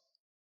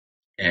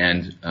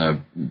 And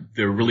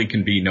there really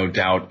can be no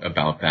doubt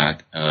about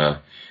that,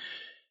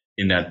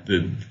 in that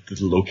the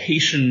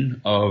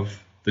location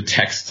of the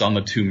texts on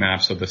the two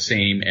maps are the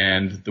same,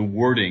 and the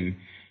wording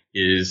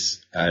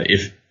is,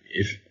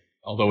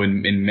 although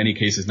in many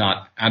cases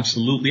not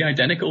absolutely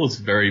identical, it's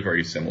very,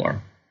 very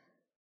similar.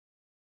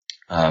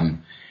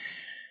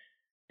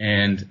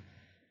 And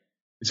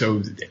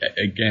so,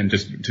 again,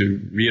 just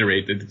to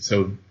reiterate that,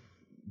 so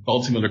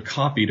Waldseemüller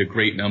copied a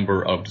great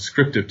number of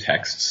descriptive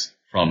texts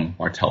from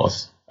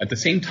Martellus. At the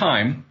same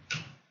time,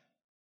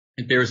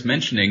 it bears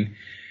mentioning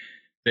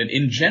that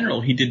in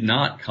general he did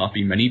not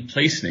copy many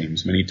place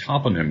names, many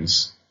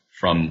toponyms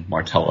from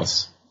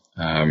Martellus.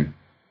 And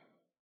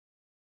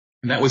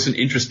that was an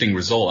interesting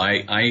result.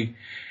 I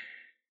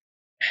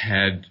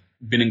had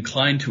been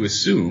inclined to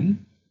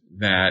assume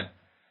that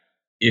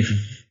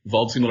if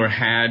Waldseemüller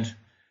had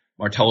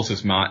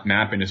Martellus's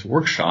map in his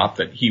workshop,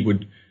 that he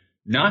would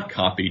not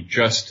copy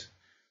just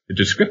the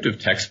descriptive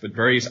text, but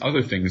various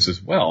other things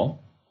as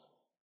well.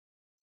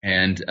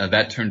 And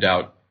that turned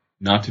out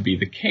not to be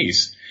the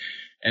case.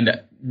 And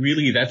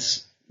really,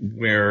 that's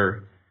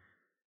where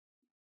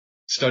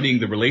studying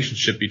the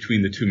relationship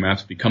between the two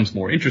maps becomes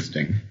more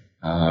interesting.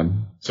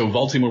 So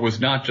Waldseemüller was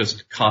not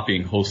just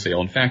copying wholesale.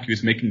 In fact, he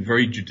was making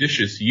very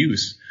judicious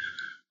use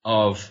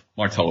of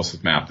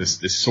Martellus's map,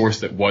 this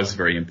source that was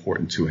very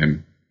important to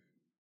him.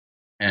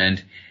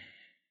 And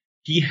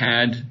he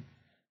had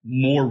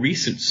more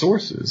recent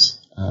sources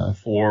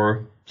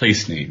for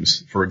place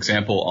names, for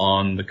example,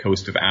 on the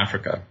coast of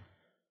Africa.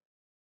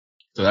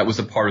 So that was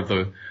a part of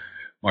the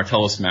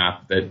Martellus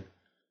map that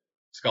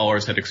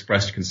scholars had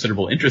expressed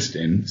considerable interest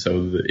in.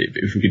 So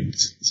if we could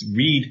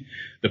read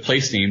the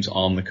place names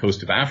on the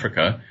coast of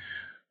Africa,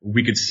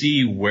 we could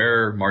see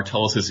where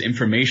Martellus's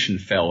information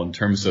fell in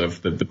terms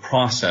of the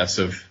process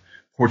of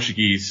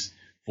Portuguese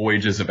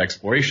voyages of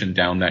exploration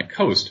down that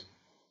coast.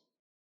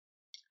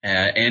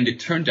 And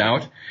it turned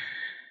out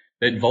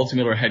that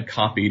Waldseemüller had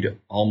copied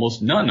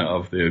almost none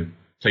of the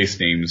place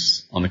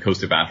names on the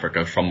coast of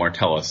Africa from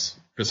Martellus.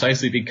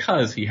 precisely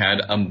because he had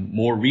a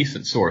more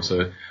recent source,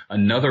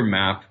 another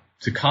map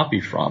to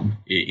copy from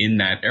in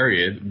that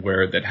area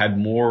that had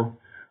more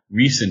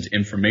recent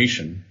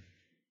information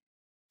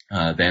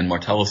than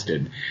Martellus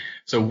did.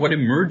 So what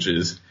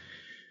emerges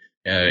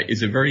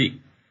is a very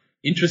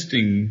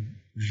interesting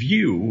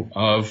view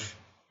of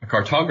a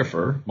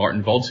cartographer,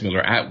 Martin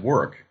Waldseemüller, at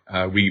work.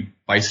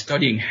 By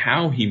studying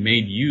how he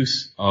made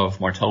use of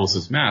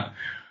Martellus's map,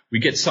 we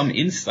get some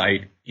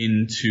insight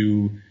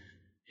into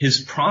his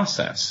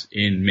process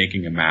in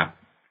making a map,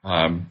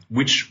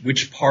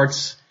 which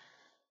parts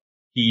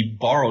he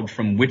borrowed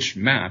from which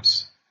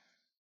maps,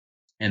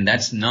 and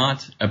that's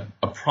not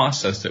a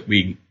process that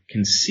we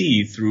can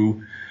see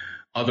through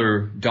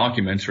other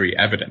documentary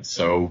evidence.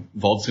 So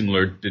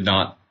Waldseemüller did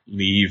not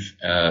leave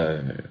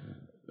a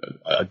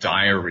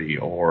diary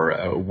or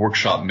a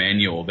workshop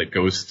manual that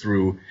goes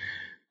through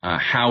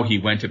how he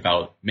went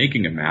about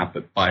making a map,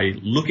 but by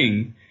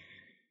looking.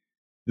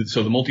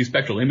 So the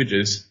multispectral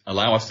images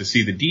allow us to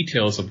see the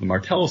details of the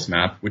Martellus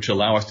map, which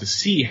allow us to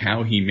see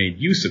how he made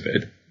use of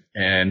it,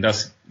 and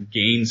thus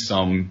gain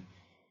some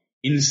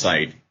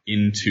insight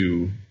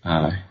into,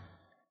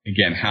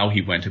 again, how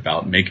he went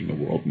about making a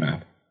world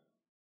map.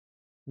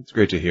 It's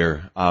great to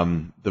hear.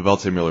 The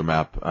Waldseemüller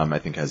map, I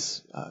think,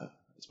 has, I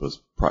suppose,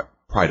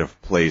 pride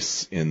of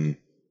place in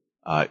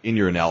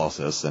your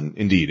analysis, and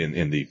indeed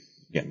in the,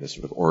 again, this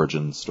sort of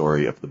origin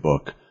story of the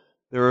book.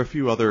 There are a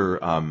few other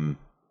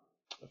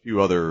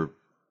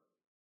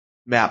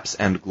maps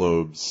and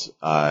globes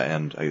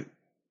and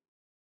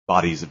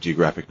bodies of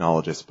geographic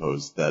knowledge, I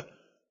suppose, that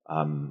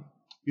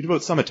you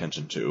devote some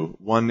attention to.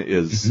 One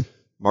is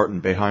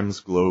Martin Beheim's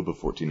globe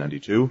of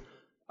 1492.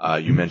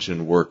 You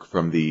mentioned work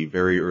from the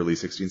very early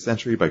 16th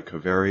century by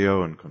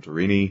Caverio and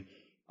Contarini.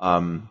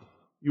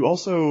 You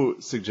also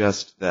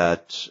suggest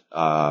that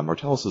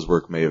Martellus's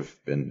work may have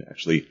been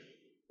actually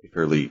a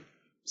fairly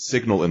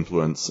signal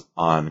influence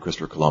on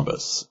Christopher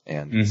Columbus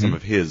and some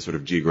of his sort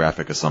of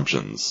geographic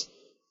assumptions,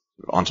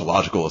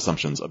 ontological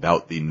assumptions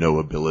about the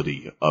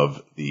knowability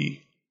of the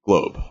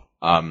globe,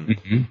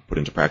 put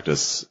into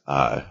practice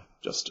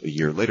just a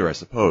year later, I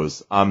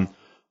suppose.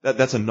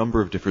 That's a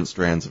number of different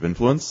strands of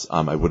influence.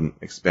 I wouldn't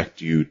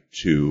expect you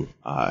to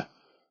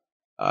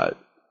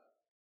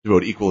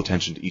devote equal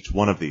attention to each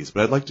one of these,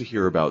 but I'd like to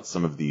hear about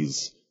some of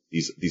these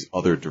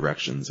other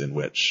directions in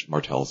which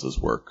Martellus's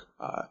work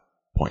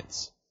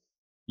points.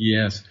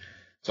 Yes.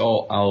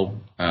 So I'll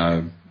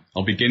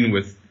begin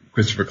with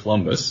Christopher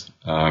Columbus.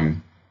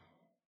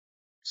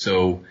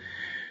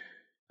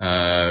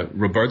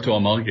 Roberto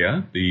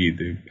Amalia,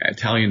 the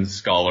Italian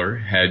scholar,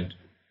 had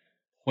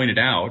pointed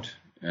out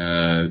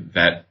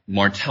that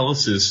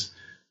Martellus's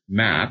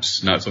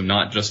maps,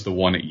 not just the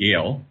one at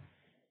Yale,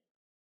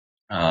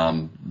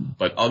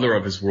 but other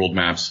of his world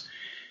maps,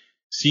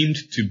 seemed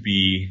to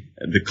be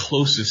the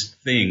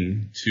closest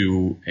thing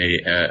to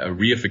a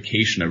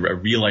reification, a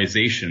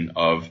realization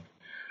of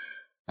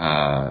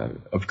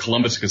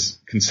Columbus'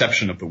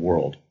 conception of the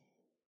world.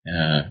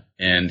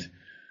 And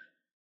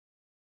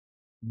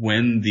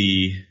when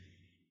the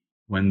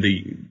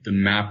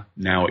map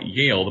now at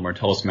Yale, the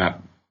Martellus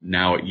map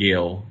now at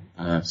Yale,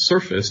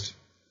 surfaced,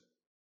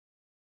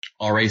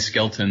 R.A.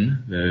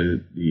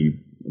 Skelton, the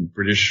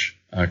British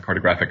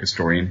cartographic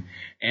historian,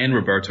 and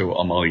Roberto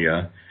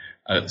Amalia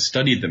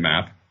studied the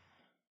map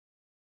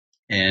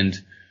and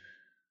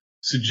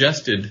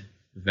suggested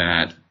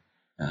that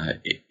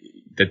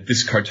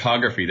this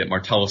cartography, that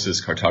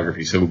Martellus's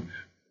cartography, so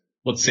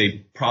let's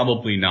say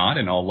probably not,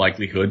 in all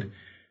likelihood,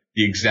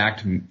 the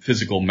exact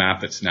physical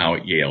map that's now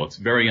at Yale. It's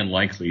very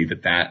unlikely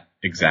that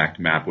exact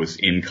map was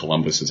in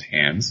Columbus's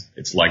hands.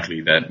 It's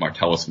likely that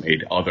Martellus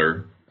made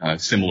other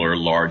similar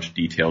large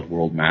detailed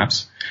world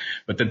maps,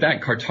 but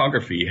that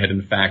cartography had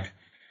in fact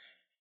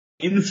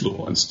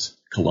influenced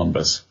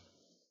Columbus,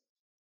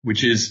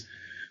 which is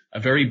a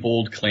very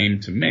bold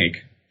claim to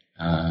make.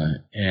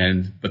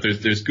 But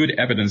there's good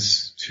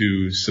evidence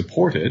to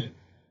support it.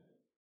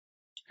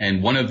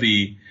 And one of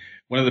the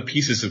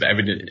pieces of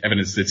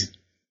evidence that's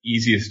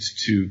easiest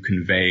to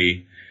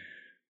convey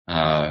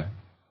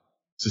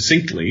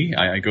succinctly,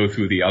 I go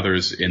through the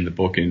others in the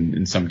book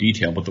in some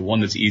detail, but the one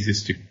that's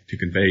easiest to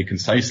convey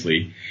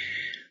concisely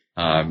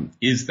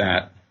is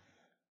that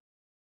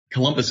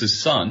Columbus's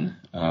son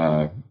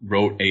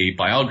wrote a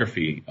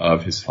biography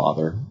of his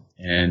father,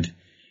 and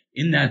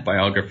in that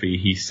biography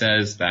he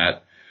says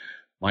that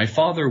my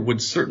father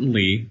would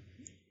certainly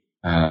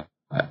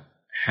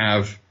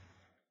have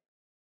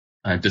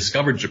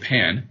discovered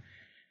Japan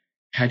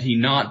had he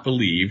not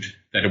believed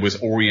that it was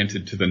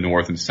oriented to the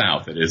north and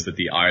south, that is, that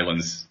the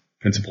island's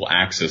principal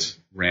axis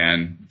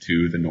ran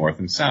to the north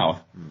and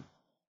south.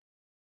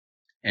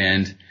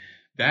 And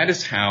that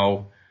is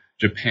how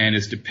Japan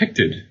is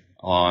depicted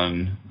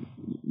on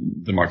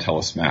the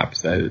Martellus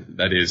maps,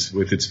 that is,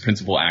 with its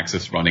principal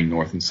axis running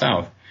north and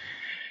south.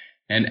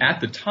 And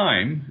at the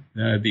time,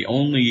 the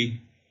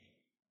only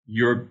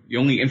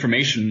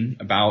information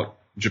about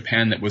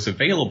Japan that was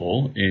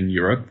available in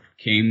Europe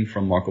came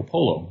from Marco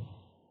Polo.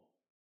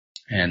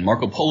 And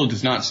Marco Polo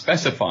does not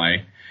specify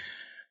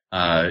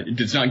It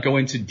does not go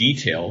into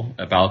detail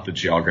about the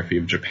geography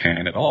of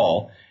Japan at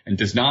all, and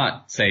does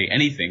not say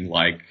anything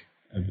like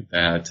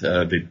that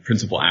the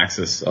principal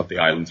axis of the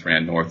islands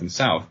ran north and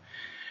south.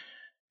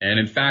 And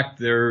in fact,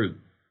 there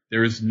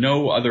is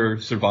no other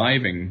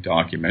surviving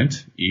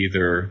document,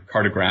 either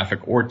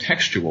cartographic or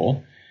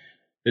textual,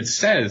 that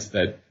says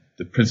that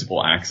the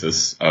principal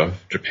axis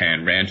of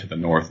Japan ran to the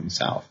north and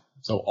south.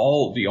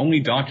 So the only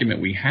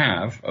document we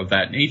have of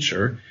that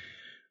nature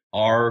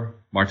are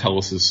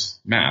Martellus's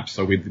maps.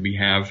 So we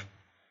have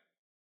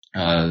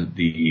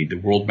the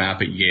world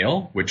map at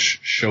Yale, which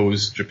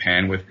shows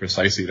Japan with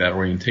precisely that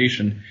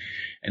orientation.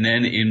 And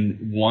then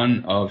in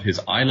one of his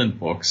island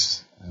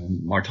books,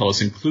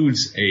 Martellus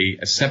includes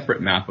a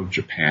separate map of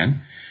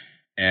Japan,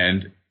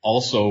 and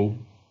also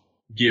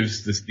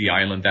gives the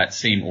island that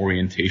same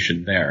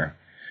orientation there.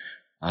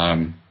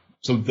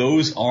 So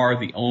those are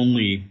the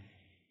only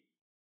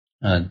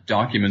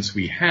documents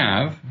we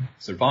have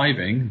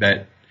surviving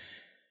that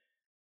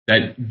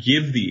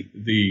give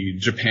the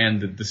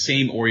Japan the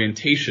same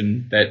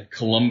orientation that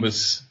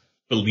Columbus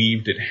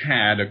believed it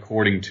had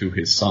according to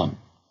his son.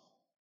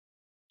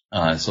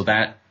 So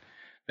that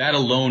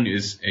alone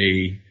is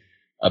a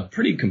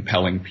pretty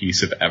compelling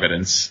piece of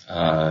evidence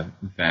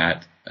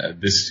that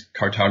this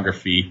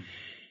cartography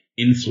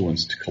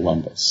influenced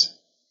Columbus.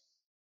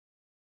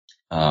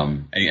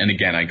 And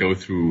again, I go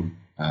through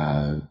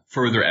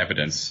further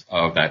evidence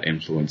of that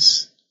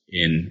influence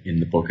in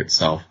the book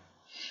itself.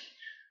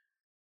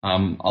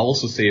 I'll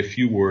also say a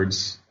few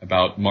words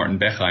about Martin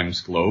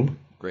Beckheim's globe.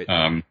 Great.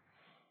 And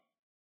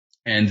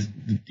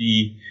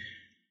the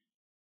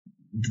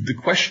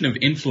question of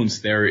influence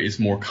there is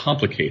more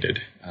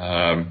complicated.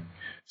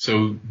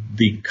 So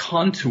the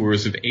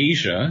contours of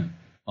Asia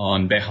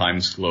on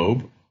Beckheim's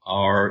globe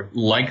are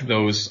like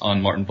those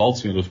on Martin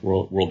Waldseemüller's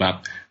world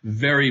map,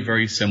 very,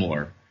 very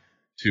similar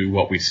to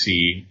what we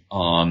see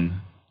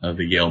on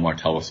the Yale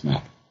Martellus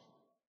map.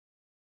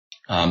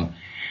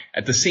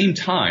 At the same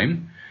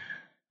time,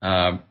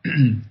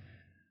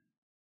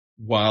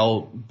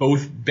 while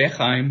both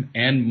Beckheim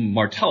and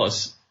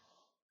Martellus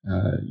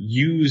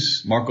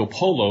use Marco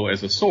Polo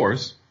as a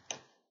source,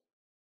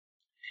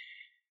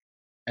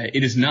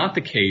 it is not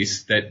the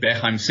case that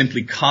Beckheim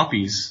simply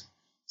copies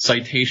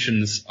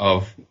citations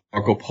of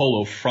Marco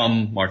Polo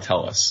from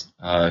Martellus.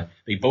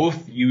 They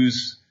both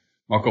use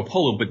Marco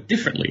Polo, but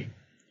differently.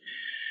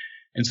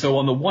 And so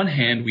on the one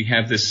hand, we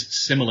have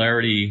this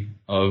similarity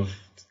of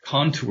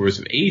contours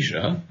of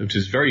Asia, which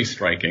is very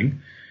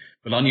striking.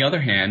 But on the other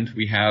hand,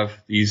 we have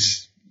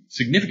these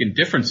significant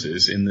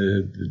differences in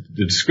the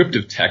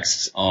descriptive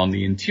texts on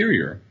the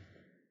interior.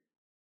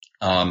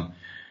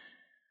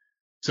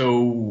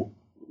 So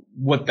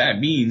what that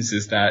means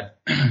is that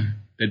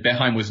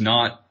Beckheim was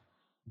not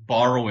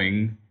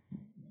borrowing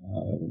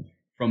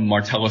from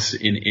Martellus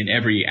in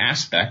every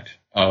aspect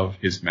of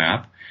his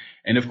map.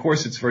 And of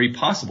course, it's very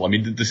possible. I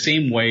mean, the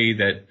same way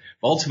that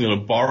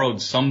Waldseemüller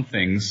borrowed some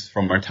things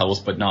from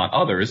Martellus, but not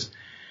others,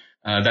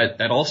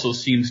 that also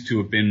seems to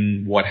have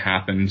been what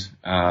happened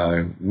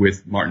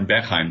with Martin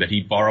Beckheim, that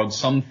he borrowed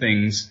some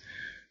things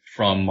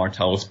from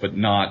Martellus, but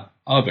not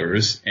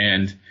others.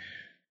 And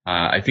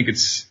I think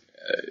it's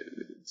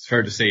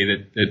fair to say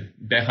that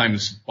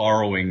Beckheim's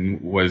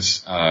borrowing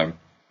was on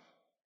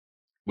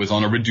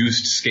a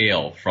reduced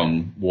scale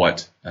from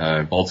what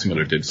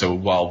Waldseemüller did. So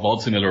while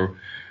Waldseemüller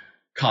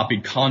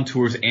copied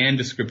contours and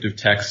descriptive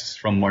texts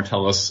from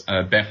Martellus,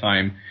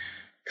 Beckheim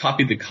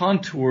copied the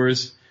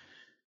contours,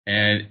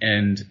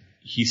 and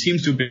he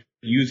seems to have been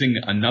using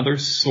another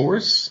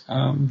source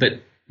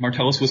that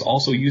Martellus was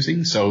also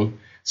using. So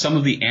some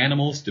of the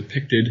animals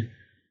depicted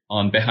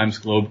on Beckheim's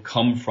globe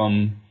come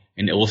from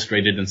an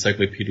illustrated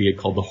encyclopedia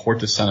called the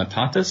Hortus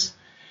Sanitatis,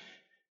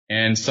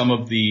 and some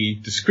of the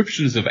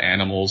descriptions of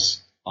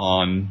animals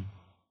on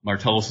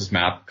Martellus's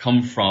map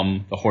come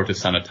from the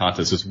Hortus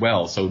Sanitatis as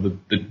well. So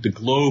the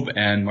globe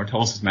and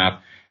Martellus's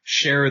map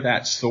share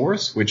that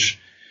source, which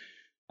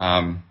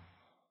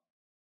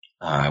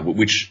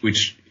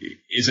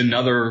is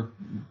another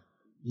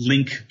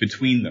link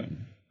between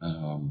them.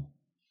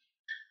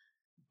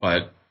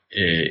 But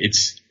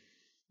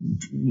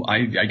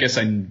I guess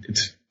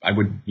I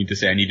would need to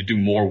say I need to do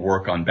more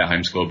work on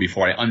Beckheim's globe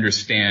before I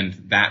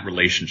understand that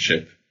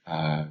relationship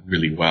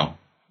really well.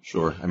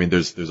 Sure. I mean,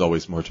 there's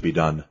always more to be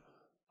done.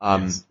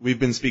 Yes. We've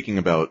been speaking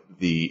about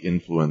the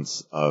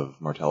influence of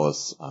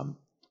Martellus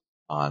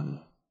on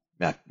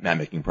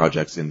map-making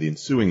projects in the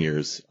ensuing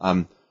years.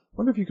 I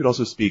wonder if you could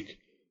also speak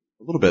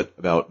a little bit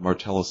about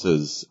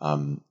Martellus's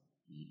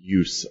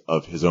use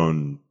of his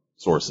own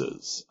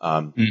sources,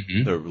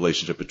 the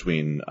relationship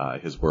between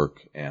his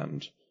work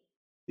and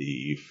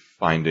the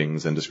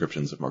findings and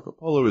descriptions of Marco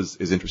Polo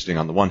is interesting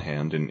on the one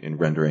hand in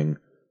rendering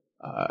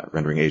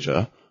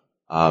Asia.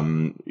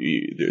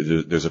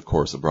 There's of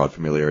course a broad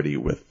familiarity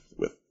with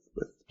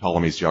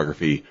Ptolemy's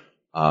geography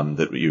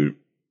that you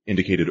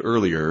indicated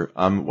earlier.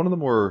 One of the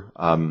more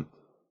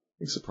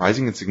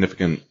surprising and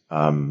significant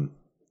claims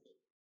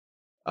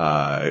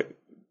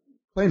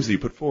that you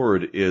put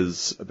forward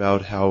is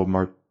about how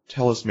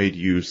Martellus made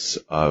use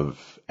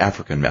of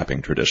African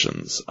mapping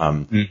traditions,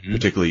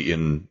 particularly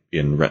in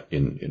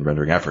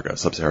rendering Africa,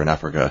 sub-Saharan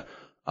Africa,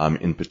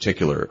 in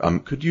particular.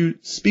 Could you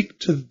speak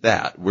to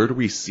that? Where do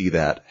we see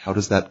that? How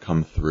does that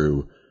come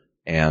through?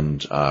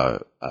 And how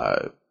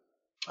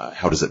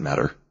does it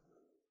matter?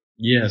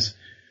 Yes.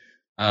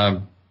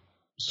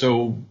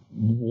 So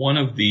one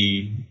of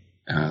the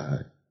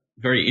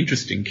very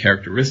interesting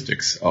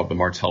characteristics of the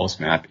Martellus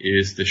map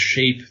is the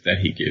shape that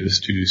he gives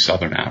to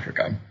southern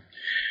Africa.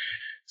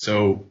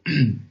 So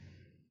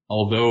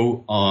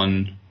although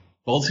on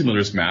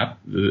Waldseemüller's map,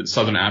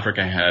 southern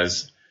Africa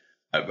has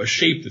a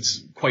shape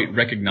that's quite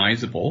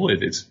recognizable,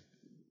 it's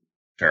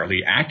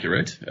fairly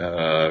accurate.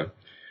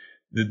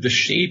 The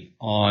shape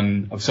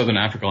of southern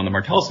Africa on the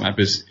Martellus map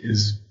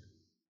is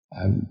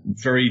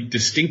very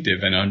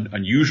distinctive and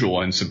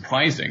unusual and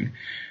surprising.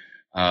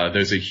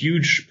 There's a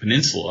huge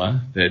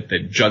peninsula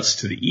that juts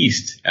to the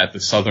east at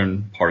the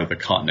southern part of the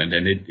continent,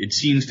 and it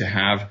seems to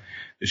have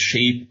the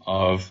shape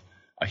of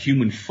a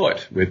human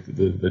foot with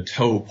the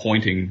toe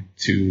pointing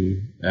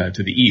to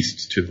the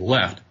east, to the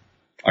left,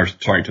 or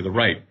sorry, to the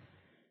right.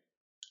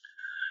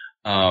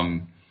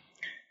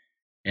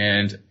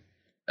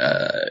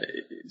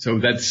 So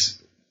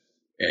that's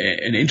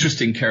an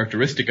interesting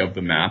characteristic of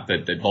the map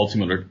that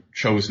Waldseemüller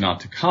chose not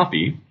to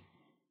copy.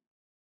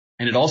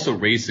 And it also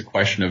raised the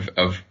question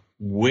of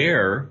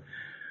where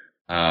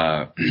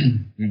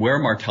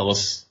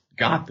Martellus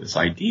got this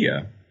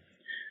idea.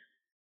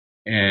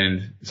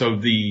 And so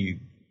the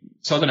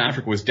Southern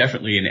Africa was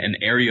definitely an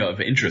area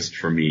of interest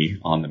for me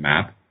on the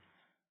map.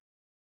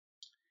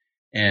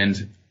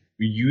 And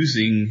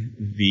using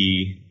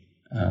the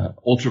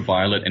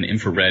ultraviolet and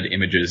infrared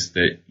images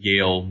that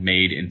Yale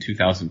made in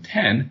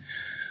 2010,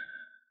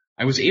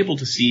 I was able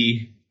to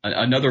see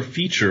another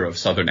feature of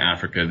Southern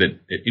Africa that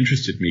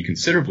interested me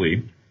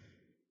considerably,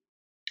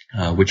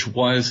 which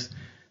was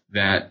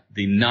that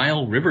the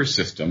Nile River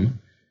system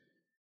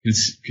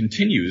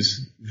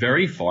continues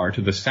very far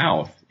to the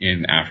south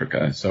in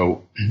Africa.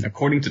 So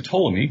according to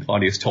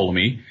Claudius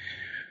Ptolemy,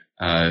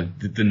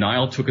 the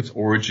Nile took its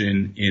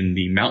origin in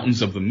the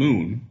Mountains of the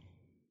Moon,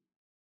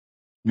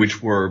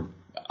 which were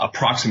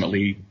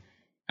approximately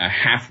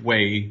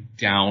halfway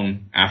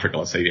down Africa,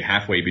 let's say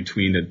halfway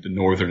between the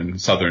northern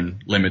and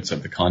southern limits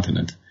of the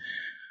continent.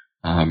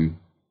 And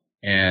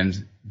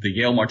the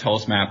Yale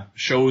Martellus map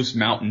shows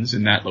mountains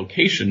in that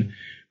location,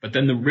 but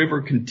then the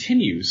river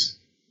continues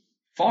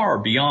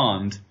far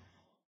to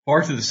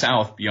the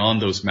south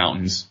beyond those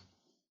mountains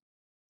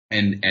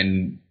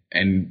and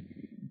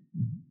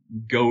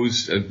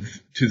goes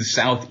to the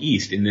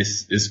southeast in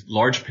this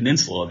large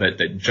peninsula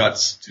that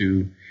juts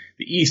to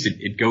the east.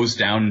 It goes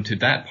down to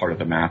that part of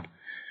the map.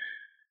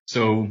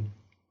 So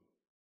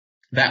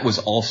that was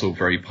also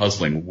very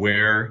puzzling.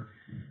 Where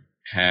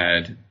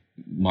had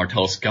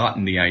Martellus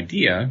gotten the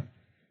idea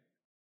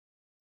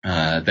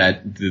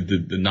that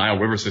the Nile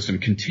River system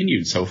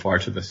continued so far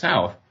to the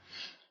south?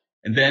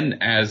 And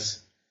then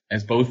as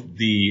both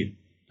the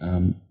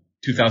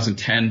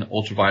 2010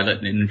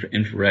 ultraviolet and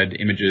infrared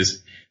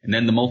images and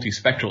then the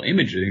multispectral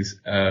images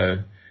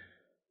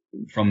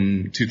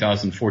from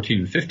 2014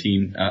 and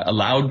 15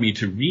 allowed me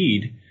to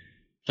read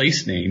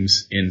place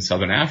names in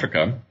southern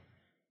Africa,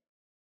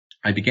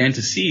 I began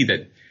to see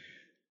that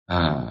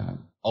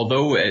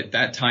although at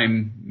that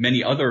time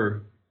many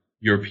other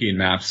European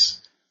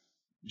maps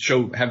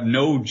have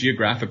no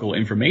geographical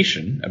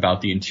information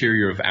about the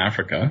interior of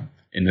Africa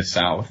in the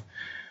south,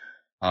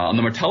 on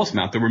the Martellus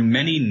map there were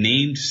many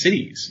named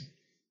cities.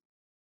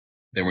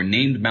 There were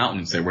named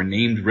mountains, there were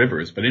named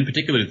rivers, but in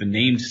particular the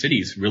named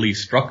cities really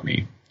struck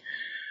me.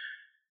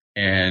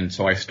 And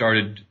so I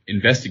started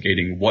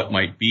investigating what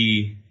might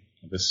be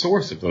the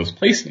source of those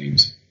place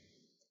names.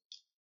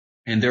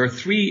 And there are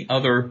three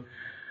other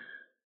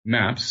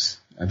maps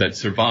that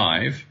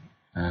survive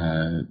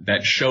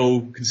that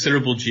show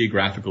considerable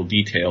geographical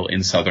detail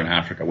in southern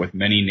Africa, with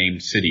many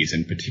named cities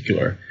in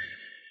particular.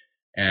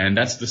 And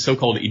that's the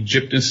so-called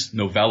Aegyptus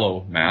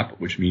Novello map,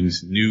 which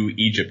means New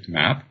Egypt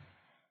map,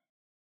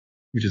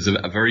 which is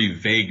a very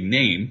vague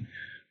name,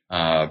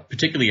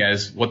 particularly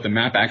as what the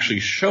map actually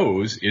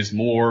shows is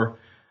more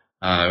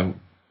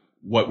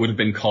what would have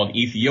been called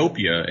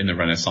Ethiopia in the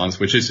Renaissance,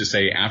 which is to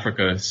say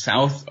Africa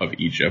south of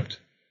Egypt.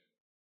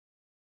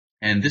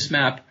 And this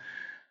map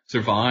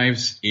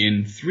survives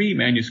in 3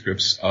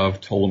 manuscripts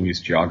of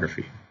Ptolemy's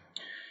geography.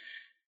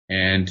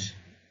 And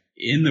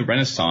in the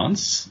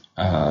Renaissance,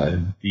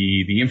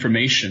 the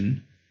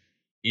information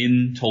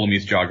in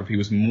Ptolemy's geography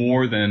was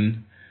more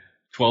than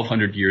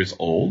 1,200 years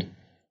old.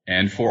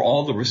 And for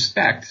all the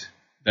respect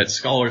that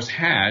scholars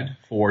had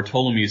for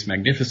Ptolemy's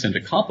magnificent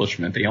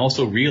accomplishment, they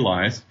also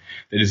realized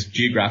that his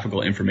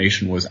geographical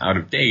information was out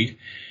of date.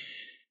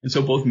 And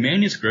so both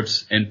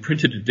manuscripts and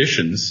printed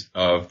editions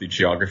of the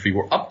geography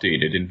were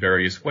updated in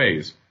various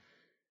ways.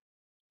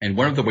 And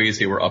one of the ways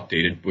they were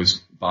updated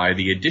was by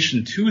the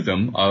addition to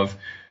them of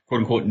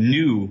quote-unquote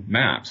new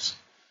maps,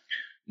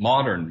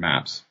 modern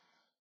maps.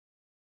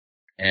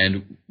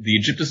 And the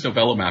Aegyptus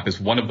Novello map is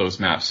one of those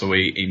maps. So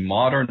a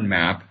modern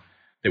map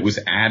that was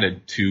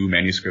added to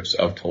manuscripts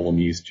of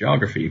Ptolemy's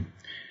geography.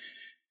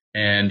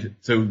 And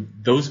so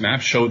those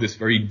maps show this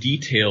very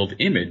detailed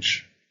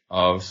image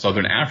of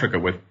southern Africa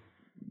with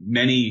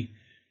many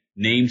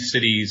named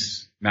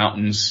cities,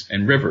 mountains,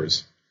 and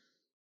rivers.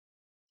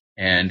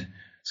 And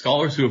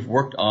scholars who have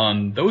worked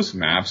on those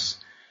maps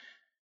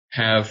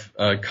have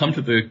come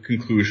to the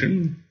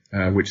conclusion,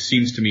 which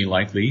seems to me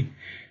likely,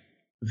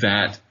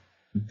 that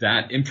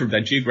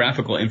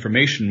geographical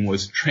information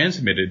was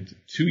transmitted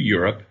to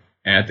Europe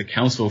at the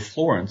Council of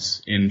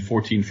Florence in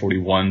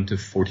 1441 to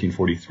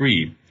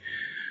 1443.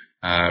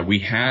 We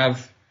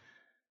have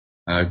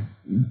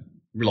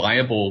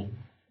reliable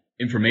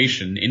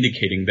information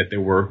indicating that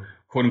there were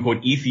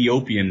quote-unquote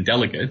Ethiopian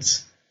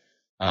delegates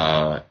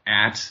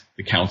at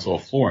the Council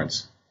of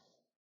Florence.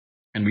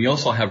 And we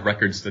also have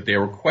records that they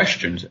were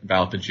questioned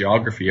about the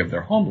geography of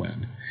their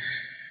homeland.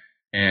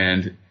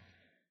 And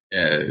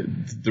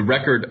the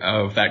record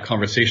of that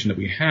conversation that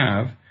we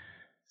have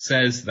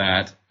says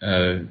that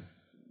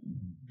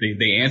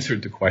they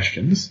answered the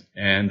questions,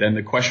 and then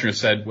the questioner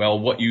said, well,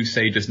 what you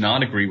say does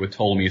not agree with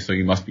Ptolemy, so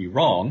you must be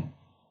wrong.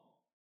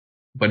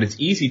 But it's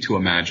easy to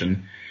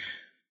imagine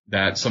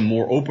that some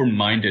more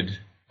open-minded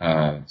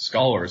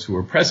scholars who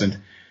were present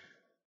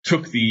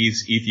took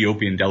these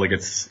Ethiopian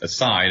delegates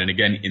aside, and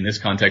again, in this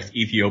context,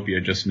 Ethiopia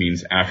just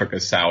means Africa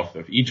south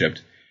of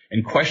Egypt,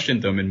 and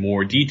questioned them in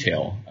more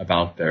detail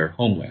about their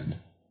homeland.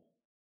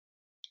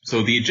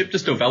 So the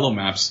Aegyptus Novello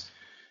maps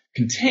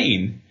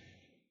contain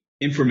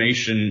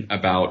information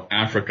about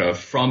Africa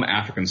from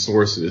African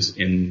sources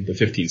in the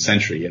 15th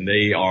century, and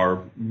they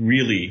are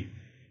really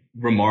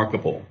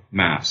remarkable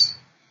maps.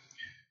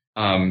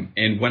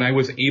 And when I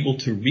was able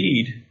to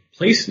read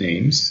place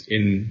names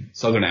in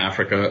southern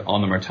Africa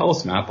on the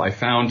Martellus map, I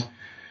found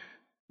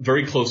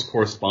very close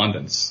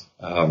correspondence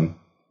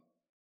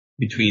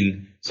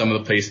between some of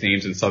the place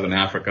names in southern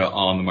Africa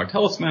on the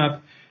Martellus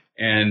map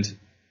and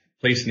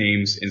place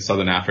names in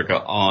southern Africa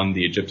on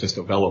the Aegyptus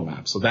Novello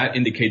map. So that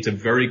indicates a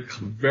very,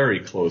 very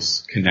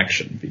close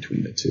connection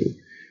between the two.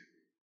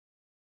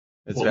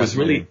 What was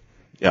really...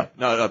 Yeah,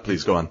 no,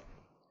 please go on.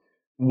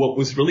 What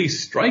was really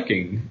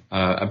striking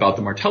about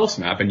the Martellus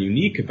map and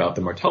unique about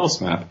the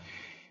Martellus map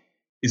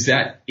is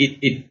that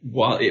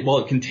while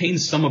it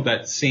contains some of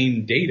that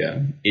same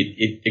data,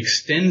 it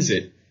extends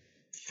it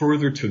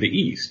further to the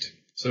east.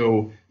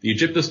 So the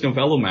Aegyptus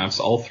Novello maps,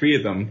 all three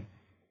of them,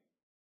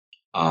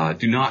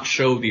 do not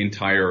show the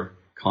entire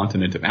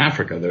continent of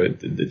Africa.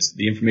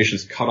 The information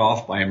is cut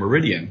off by a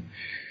meridian.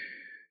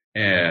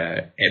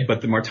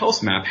 But the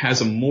Martellus map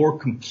has a more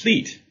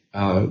complete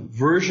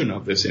version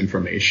of this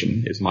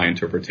information, is my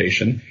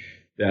interpretation,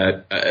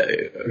 that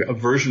a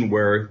version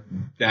where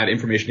that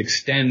information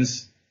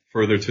extends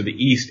further to the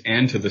east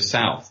and to the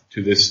south,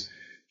 to this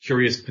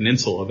curious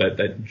peninsula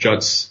that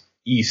juts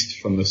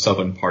east from the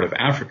southern part of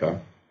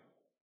Africa.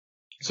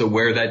 So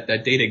where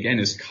that data, again,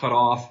 is cut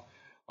off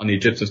on the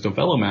Aegyptus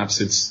Novello maps,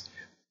 it's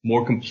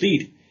more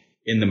complete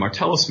in the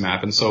Martellus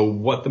map. And so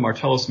what the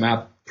Martellus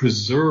map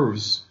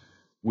preserves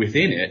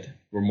within it,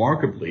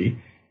 remarkably,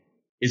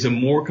 is a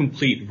more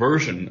complete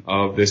version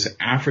of this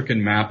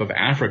African map of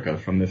Africa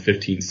from the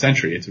 15th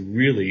century. It's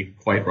really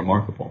quite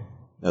remarkable.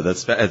 No,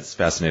 that's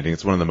fascinating.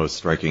 It's one of the most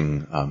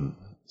striking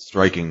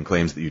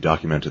claims that you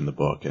document in the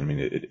book. I mean,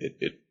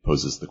 it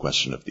poses the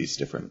question of these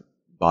different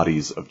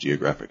bodies of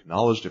geographic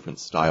knowledge, different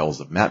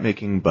styles of map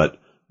making, but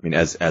I mean,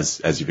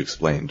 as you've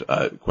explained,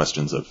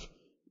 questions of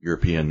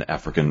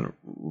European-African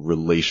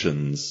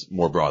relations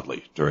more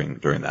broadly during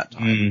that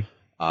time.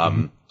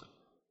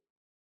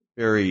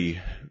 Very,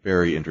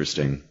 very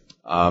interesting.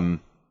 Well,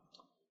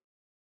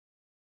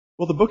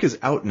 the book is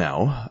out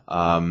now.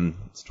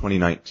 It's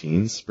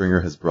 2019. Springer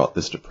has brought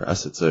this to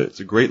press. It's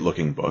a great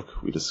looking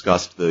book. We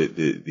discussed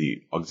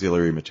the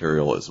auxiliary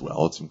material as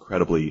well. It's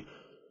incredibly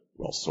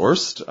well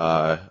sourced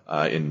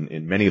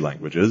in many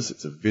languages.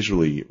 It's a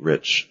visually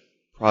rich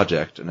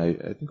project, and I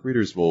think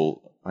readers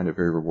will find it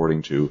very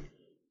rewarding to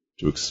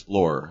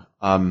explore.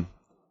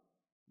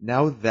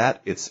 Now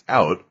that it's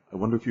out, I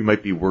wonder if you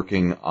might be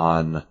working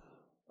on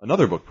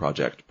another book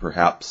project,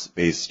 perhaps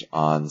based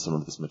on some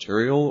of this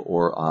material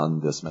or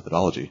on this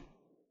methodology.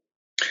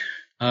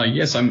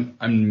 Yes,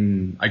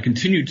 I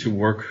continue to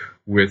work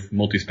with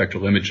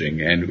multispectral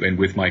imaging and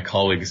with my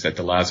colleagues at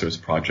the Lazarus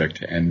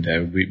Project,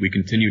 and we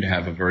continue to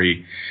have a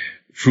very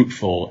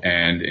fruitful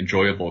and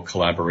enjoyable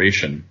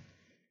collaboration.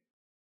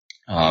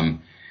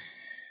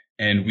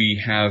 And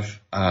we have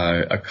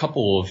a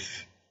couple of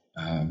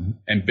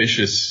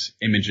ambitious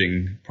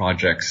imaging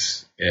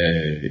projects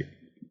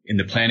in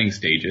the planning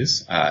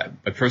stages.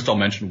 But first I'll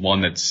mention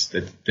one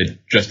that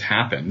just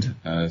happened.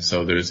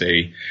 So there's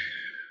a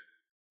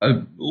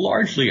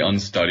largely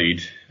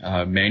unstudied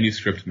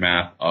manuscript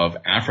map of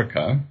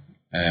Africa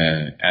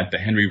at the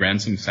Henry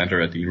Ransom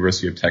Center at the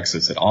University of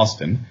Texas at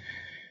Austin,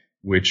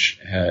 which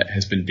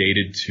has been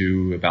dated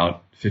to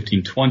about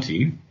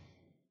 1520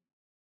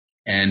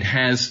 and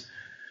has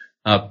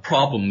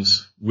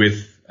problems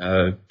with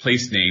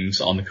place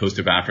names on the coast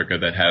of Africa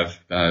that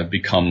have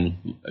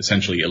become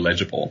essentially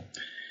illegible.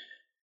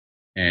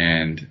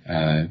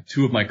 And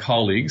two of my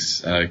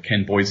colleagues,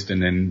 Ken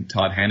Boydston and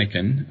Todd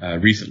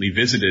Hannikin, recently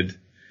visited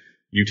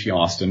UT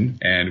Austin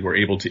and were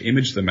able to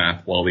image the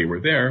map while they were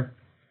there.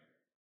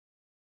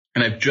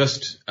 And I've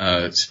just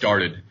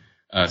started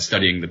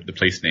studying the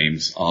place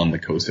names on the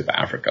coast of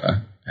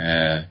Africa.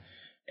 And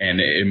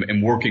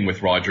I'm working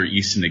with Roger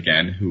Easton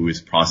again, who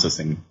is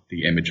processing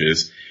the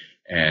images.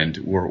 And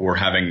we're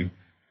having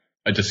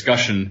a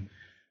discussion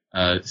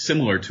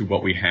similar to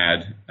what we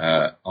had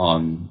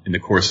in the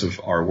course of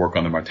our work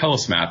on the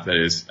Martellus map. That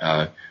is,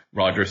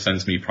 Roger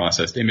sends me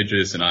processed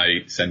images, and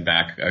I send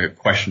back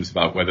questions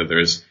about whether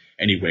there's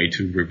any way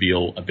to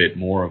reveal a bit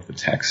more of the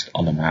text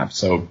on the map.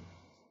 So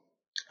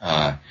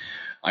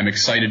I'm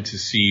excited to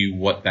see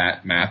what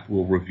that map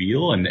will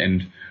reveal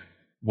and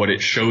what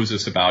it shows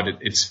us about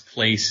its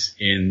place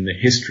in the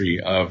history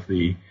of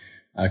the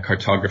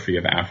cartography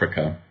of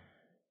Africa.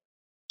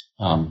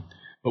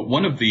 But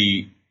one of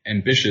the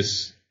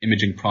ambitious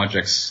imaging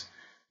projects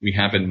we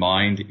have in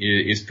mind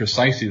is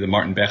precisely the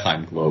Martin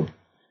Beckheim globe,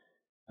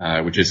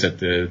 which is at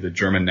the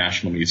German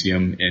National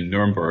Museum in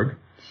Nuremberg,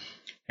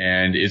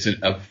 and is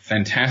a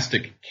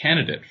fantastic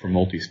candidate for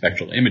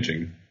multispectral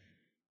imaging,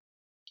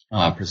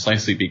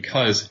 precisely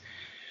because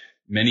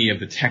many of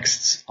the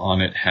texts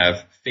on it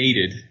have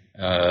faded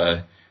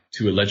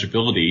to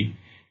illegibility.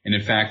 And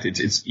in fact,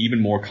 it's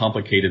even more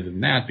complicated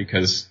than that,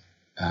 because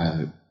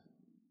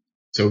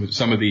so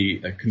some of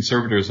the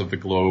conservators of the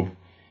globe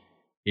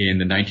in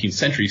the 19th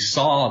century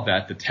saw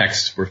that the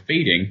texts were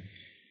fading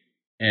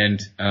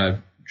and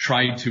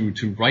tried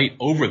to write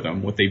over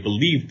them what they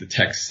believed the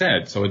text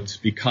said. So it's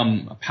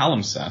become a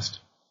palimpsest.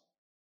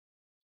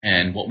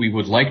 And what we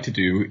would like to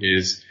do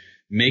is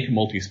make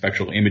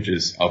multispectral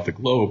images of the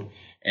globe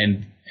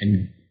and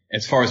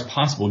as far as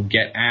possible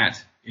get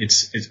at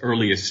its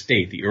earliest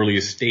state, the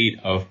earliest state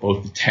of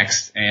both the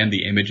text and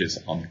the images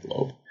on the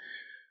globe.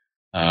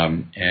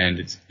 And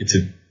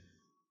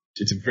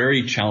it's a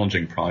very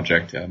challenging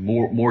project,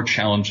 more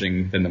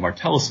challenging than the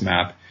Martellus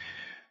map,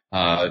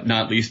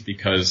 not least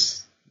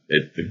because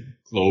the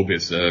globe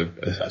is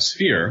a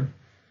sphere,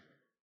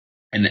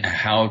 and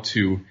how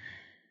to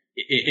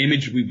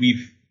image.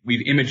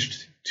 We've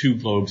imaged two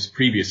globes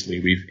previously.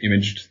 We've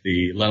imaged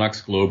the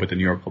Lenox globe at the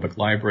New York Public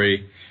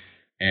Library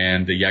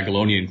and the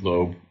Jagiellonian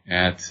globe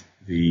at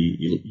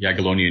the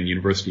Jagiellonian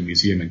University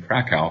Museum in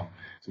Krakow.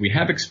 So we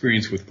have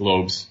experience with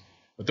globes,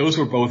 but those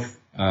were both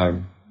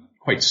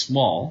quite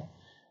small,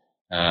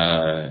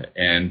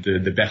 and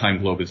the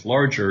Beckheim globe is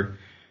larger,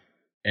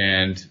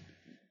 and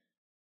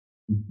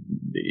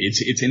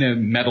it's in a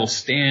metal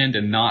stand,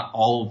 and not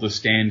all of the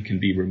stand can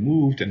be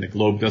removed, and the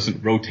globe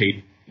doesn't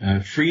rotate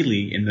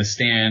freely in the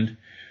stand.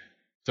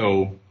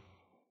 So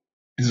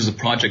this is a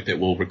project that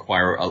will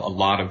require a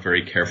lot of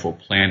very careful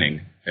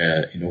planning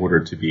in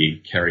order to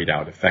be carried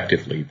out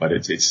effectively. But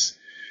it's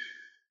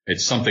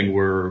something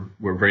we're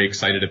very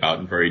excited about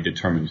and very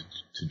determined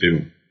to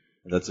do.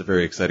 That's a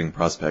very exciting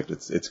prospect.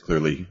 It's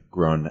clearly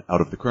grown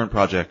out of the current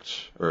project,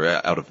 or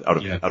out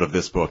of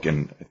this book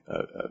in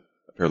a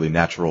fairly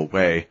natural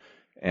way,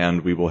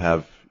 and we will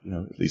have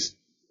at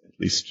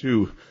least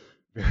two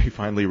very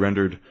finely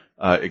rendered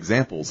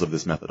examples of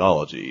this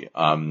methodology,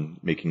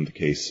 making the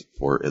case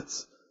for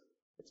its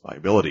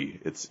viability,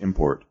 its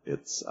import,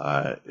 its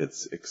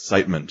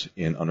excitement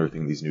in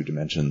unearthing these new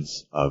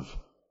dimensions of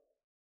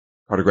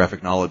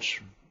cartographic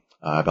knowledge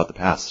about the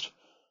past.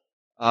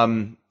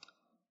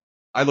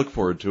 I look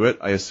forward to it.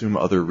 I assume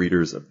other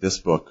readers of this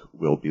book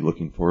will be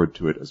looking forward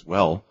to it as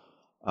well.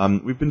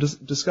 We've been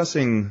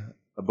discussing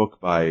a book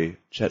by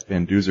Chet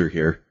Van Duzer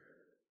here,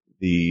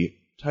 the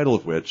title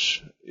of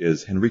which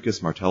is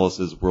Henricus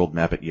Martellus's World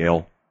Map at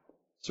Yale,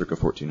 circa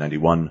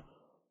 1491,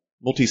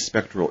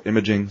 Multispectral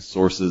Imaging,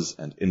 Sources,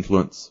 and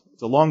Influence.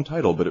 It's a long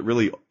title, but it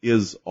really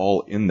is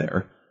all in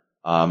there.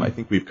 I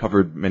think we've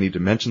covered many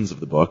dimensions of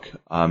the book.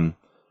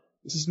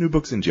 This is New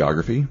Books in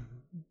Geography,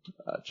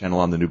 a channel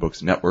on the New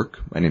Books Network.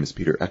 My name is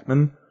Peter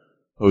Ekman,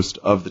 host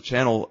of the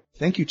channel.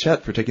 Thank you,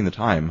 Chet, for taking the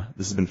time.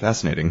 This has been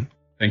fascinating.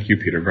 Thank you,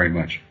 Peter, very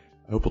much.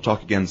 I hope we'll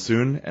talk again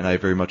soon, and I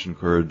very much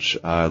encourage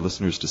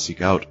listeners to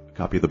seek out a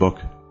copy of the book.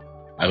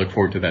 I look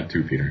forward to that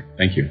too, Peter.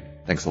 Thank you.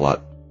 Thanks a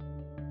lot.